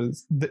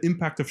 because the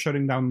impact of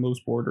shutting down those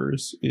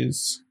borders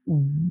is,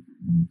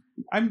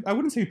 I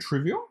wouldn't say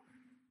trivial,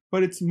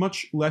 but it's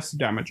much less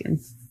damaging.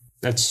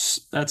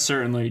 That's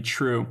certainly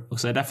true,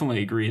 because I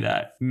definitely agree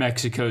that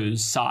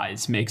Mexico's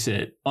size makes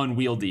it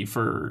unwieldy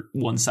for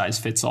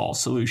one-size-fits-all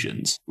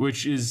solutions,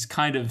 which is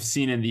kind of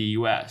seen in the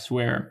U.S.,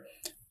 where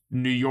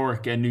New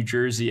York and New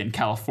Jersey and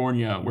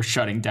California were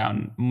shutting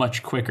down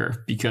much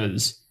quicker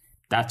because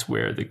that's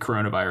where the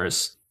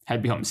coronavirus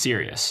had become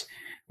serious.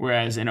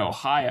 Whereas in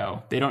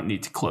Ohio, they don't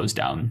need to close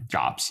down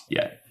shops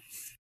yet.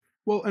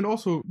 Well, and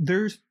also,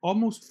 there's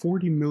almost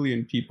 40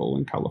 million people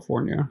in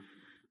California.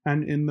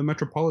 And in the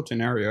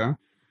metropolitan area,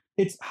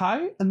 it's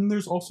high, and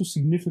there's also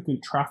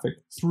significant traffic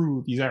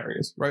through these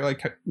areas, right?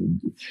 Like,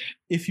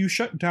 if you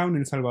shut down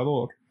in El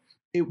Salvador,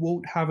 it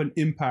won't have an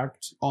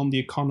impact on the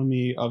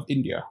economy of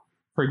India,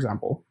 for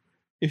example.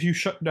 If you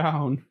shut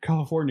down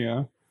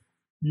California,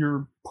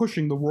 you're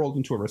pushing the world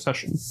into a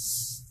recession.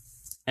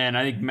 And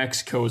I think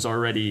Mexico is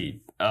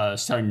already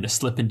starting to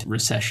slip into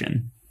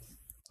recession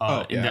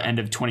in the end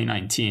of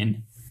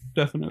 2019.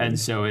 Definitely. And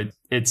so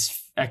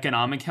its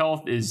economic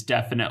health is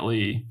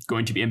definitely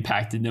going to be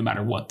impacted no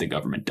matter what the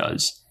government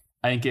does.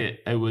 I think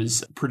it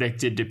was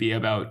predicted to be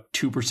about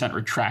 2%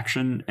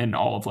 retraction in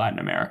all of Latin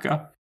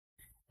America.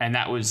 And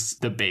that was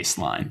the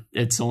baseline.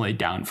 It's only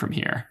down from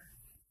here.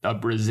 A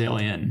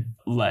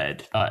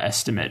Brazilian-led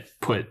estimate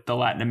put the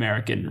Latin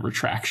American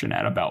retraction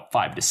at about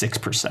 5 to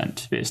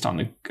 6% based on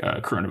the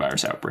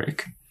coronavirus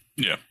outbreak.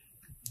 Yeah.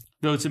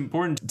 Though it's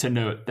important to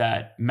note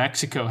that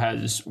Mexico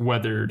has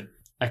weathered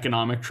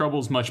economic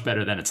troubles much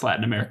better than its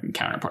Latin American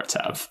counterparts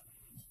have.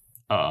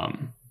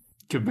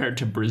 Compared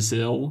to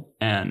Brazil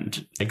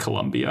and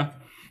Colombia,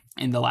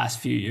 in the last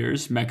few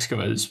years,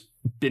 Mexico has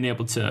been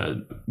able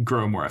to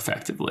grow more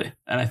effectively.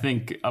 And I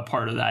think a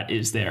part of that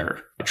is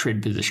their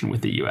trade position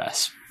with the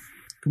U.S.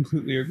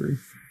 Completely agree.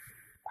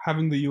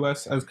 Having the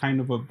U.S. as kind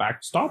of a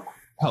backstop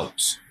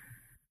helps,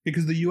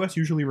 because the U.S.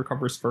 usually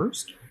recovers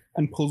first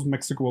and pulls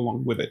Mexico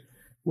along with it,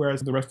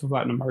 whereas the rest of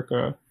Latin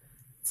America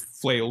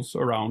flails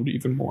around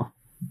even more.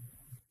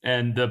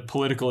 And the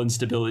political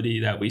instability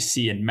that we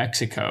see in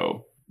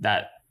Mexico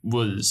that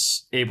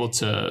was able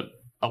to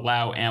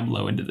allow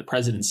AMLO into the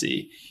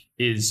presidency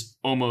is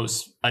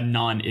almost a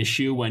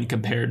non-issue when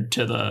compared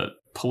to the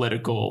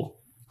political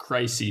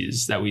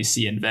crises that we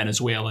see in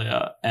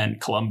Venezuela and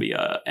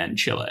Colombia and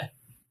Chile.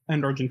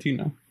 And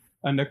Argentina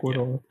and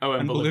Ecuador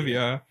and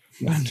Bolivia.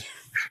 And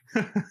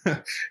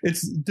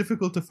it's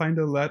difficult to find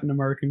a Latin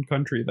American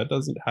country that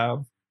doesn't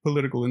have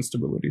political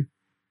instability.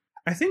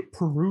 I think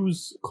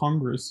Peru's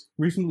Congress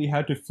recently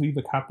had to flee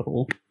the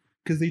capital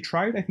because they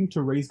tried, I think,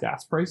 to raise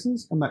gas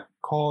prices, and that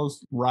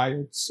caused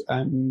riots,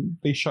 and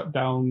they shut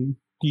down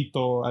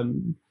Quito.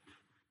 And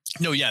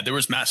no, yeah, there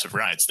was massive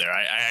riots there.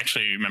 I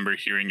actually remember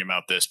hearing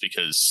about this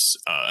because,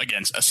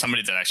 again,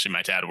 somebody that actually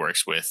my dad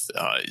works with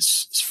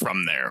is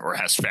from there or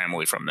has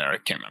family from there. I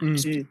can't remember the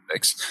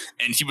specifics.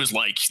 And he was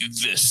like,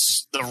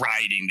 the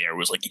rioting there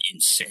was like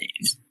insane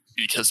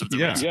because of the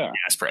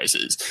gas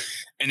prices.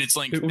 And it's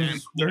like, it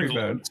was very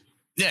bad.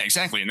 Yeah,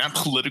 exactly. And that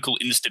political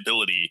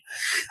instability,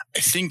 I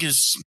think,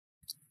 is,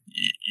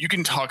 you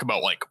can talk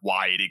about like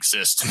why it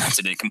exists, and that's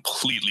in a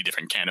completely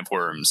different can of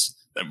worms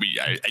that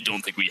I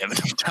don't think we have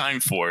enough time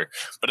for.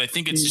 But I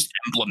think it's just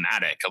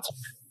emblematic of,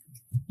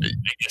 I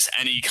guess,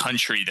 any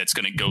country that's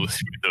going to go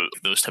through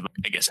those type of,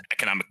 I guess,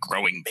 economic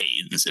growing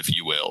pains, if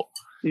you will.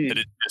 That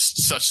it's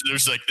just such,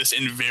 there's like this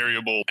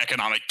invariable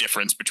economic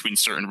difference between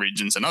certain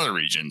regions and other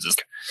regions.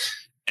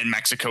 And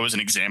Mexico is an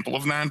example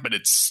of that, but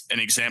it's an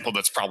example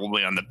that's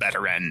probably on the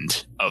better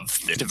end of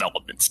the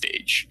development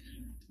stage.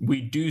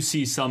 We do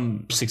see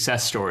some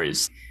success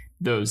stories,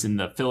 those in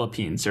the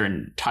Philippines or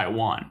in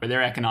Taiwan, where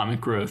their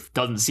economic growth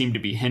doesn't seem to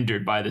be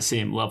hindered by the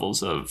same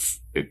levels of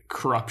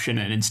corruption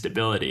and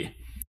instability.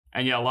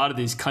 And yet a lot of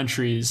these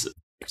countries,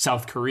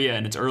 South Korea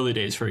in its early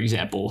days, for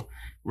example,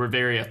 were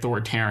very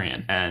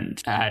authoritarian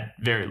and had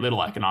very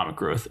little economic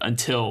growth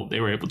until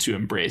they were able to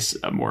embrace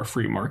a more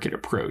free market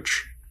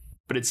approach.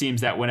 But it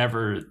seems that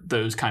whenever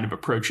those kind of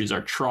approaches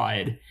are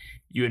tried,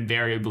 you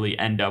invariably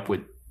end up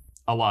with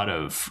a lot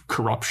of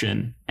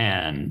corruption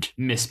and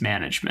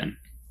mismanagement.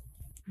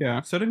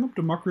 Yeah, setting up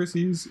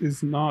democracies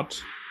is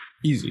not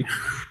easy.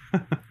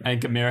 I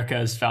think America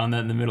has found that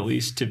in the Middle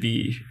East to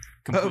be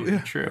completely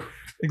true.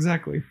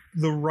 Exactly.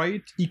 The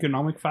right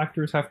economic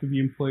factors have to be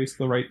in place.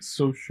 The right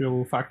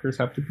social factors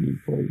have to be in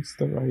place.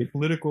 The right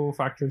political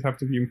factors have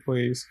to be in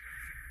place.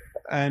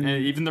 And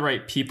even the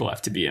right people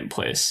have to be in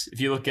place. If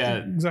you look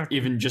at exactly.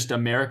 even just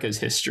America's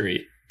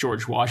history,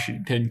 George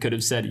Washington could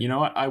have said, you know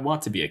what, I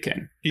want to be a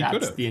king. He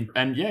could have.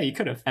 He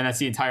could have. And that's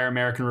the entire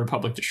American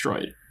Republic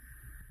destroyed.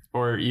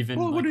 Or even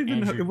Well, like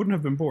it wouldn't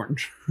have been born.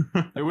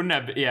 it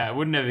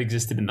wouldn't have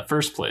existed in the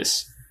first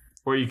place.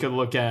 Or you could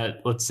look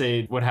at, let's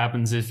say, what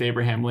happens if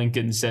Abraham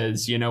Lincoln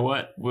says, you know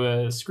what,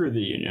 screw the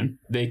Union.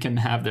 They can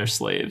have their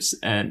slaves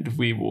and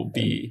we will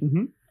be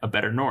a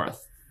better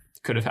North.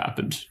 Could have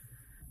happened.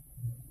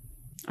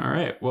 All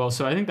right. Well,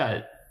 so I think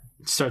that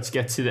starts to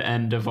get to the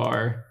end of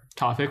our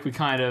topic. We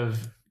kind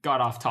of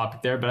got off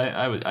topic there, but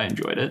I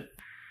enjoyed it.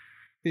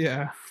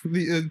 Yeah.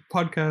 The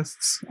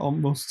podcasts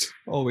almost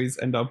always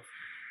end up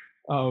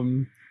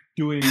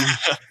doing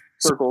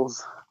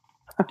circles.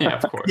 Yeah,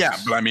 of course. Yeah,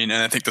 but I mean,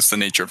 and I think that's the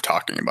nature of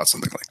talking about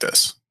something like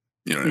this.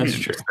 You know what That's I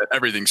mean? true.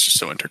 Everything's just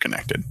so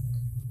interconnected.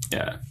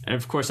 Yeah. And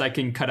of course, I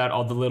can cut out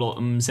all the little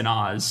ums and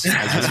ahs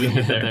as we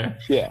get there.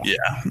 Yeah.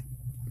 Yeah.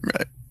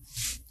 Right.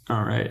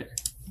 All right.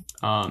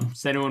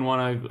 Does anyone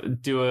want to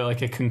do a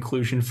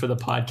conclusion for the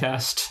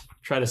podcast?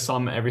 Try to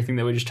sum everything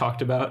that we just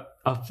talked about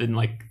up in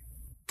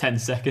 10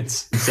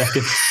 seconds.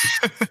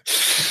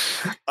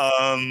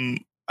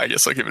 I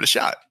guess I'll give it a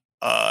shot.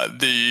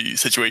 The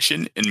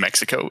situation in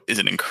Mexico is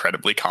an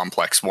incredibly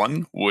complex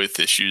one with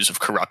issues of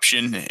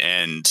corruption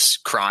and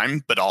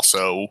crime, but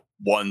also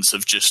ones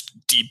of just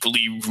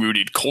deeply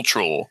rooted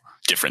cultural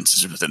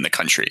differences within the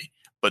country.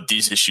 But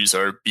these issues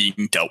are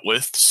being dealt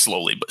with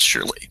slowly but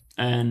surely.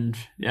 And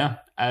yeah,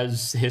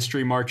 as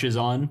history marches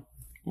on,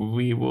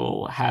 we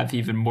will have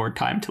even more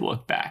time to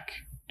look back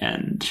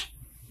and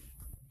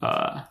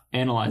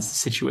analyze the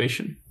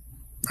situation.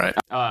 Right.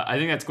 I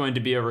think that's going to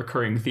be a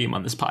recurring theme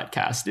on this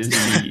podcast is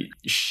the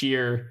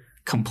sheer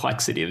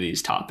complexity of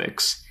these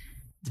topics.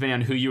 Depending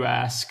on who you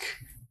ask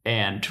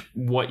and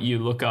what you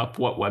look up,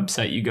 what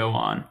website you go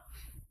on,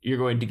 you're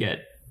going to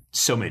get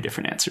so many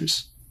different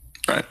answers.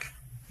 Right.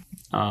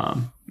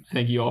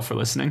 Thank you all for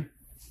listening.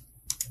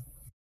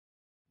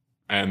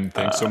 And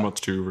thanks so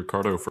much to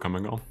Ricardo for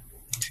coming on.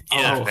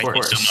 Yeah, of thank you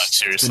course. so much.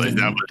 Seriously,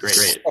 that was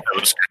great. That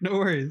was No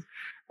worries.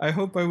 I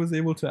hope I was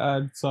able to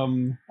add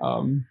some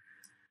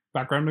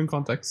background and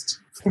context.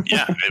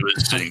 yeah, it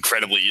was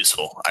incredibly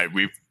useful.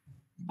 We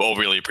all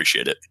really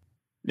appreciate it.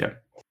 Yeah.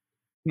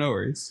 No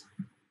worries.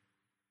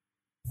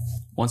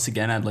 Once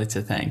again, I'd like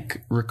to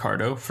thank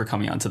Ricardo for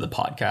coming onto the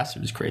podcast.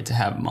 It was great to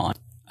have him on.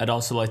 I'd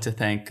also like to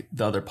thank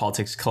the other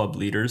Politics Club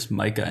leaders,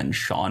 Micah and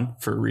Sean,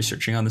 for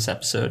researching on this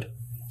episode.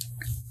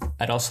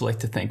 I'd also like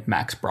to thank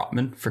Max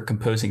Brotman for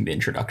composing the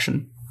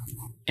introduction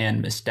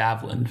and Miss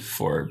Davlin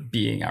for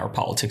being our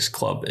Politics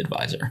Club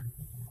advisor.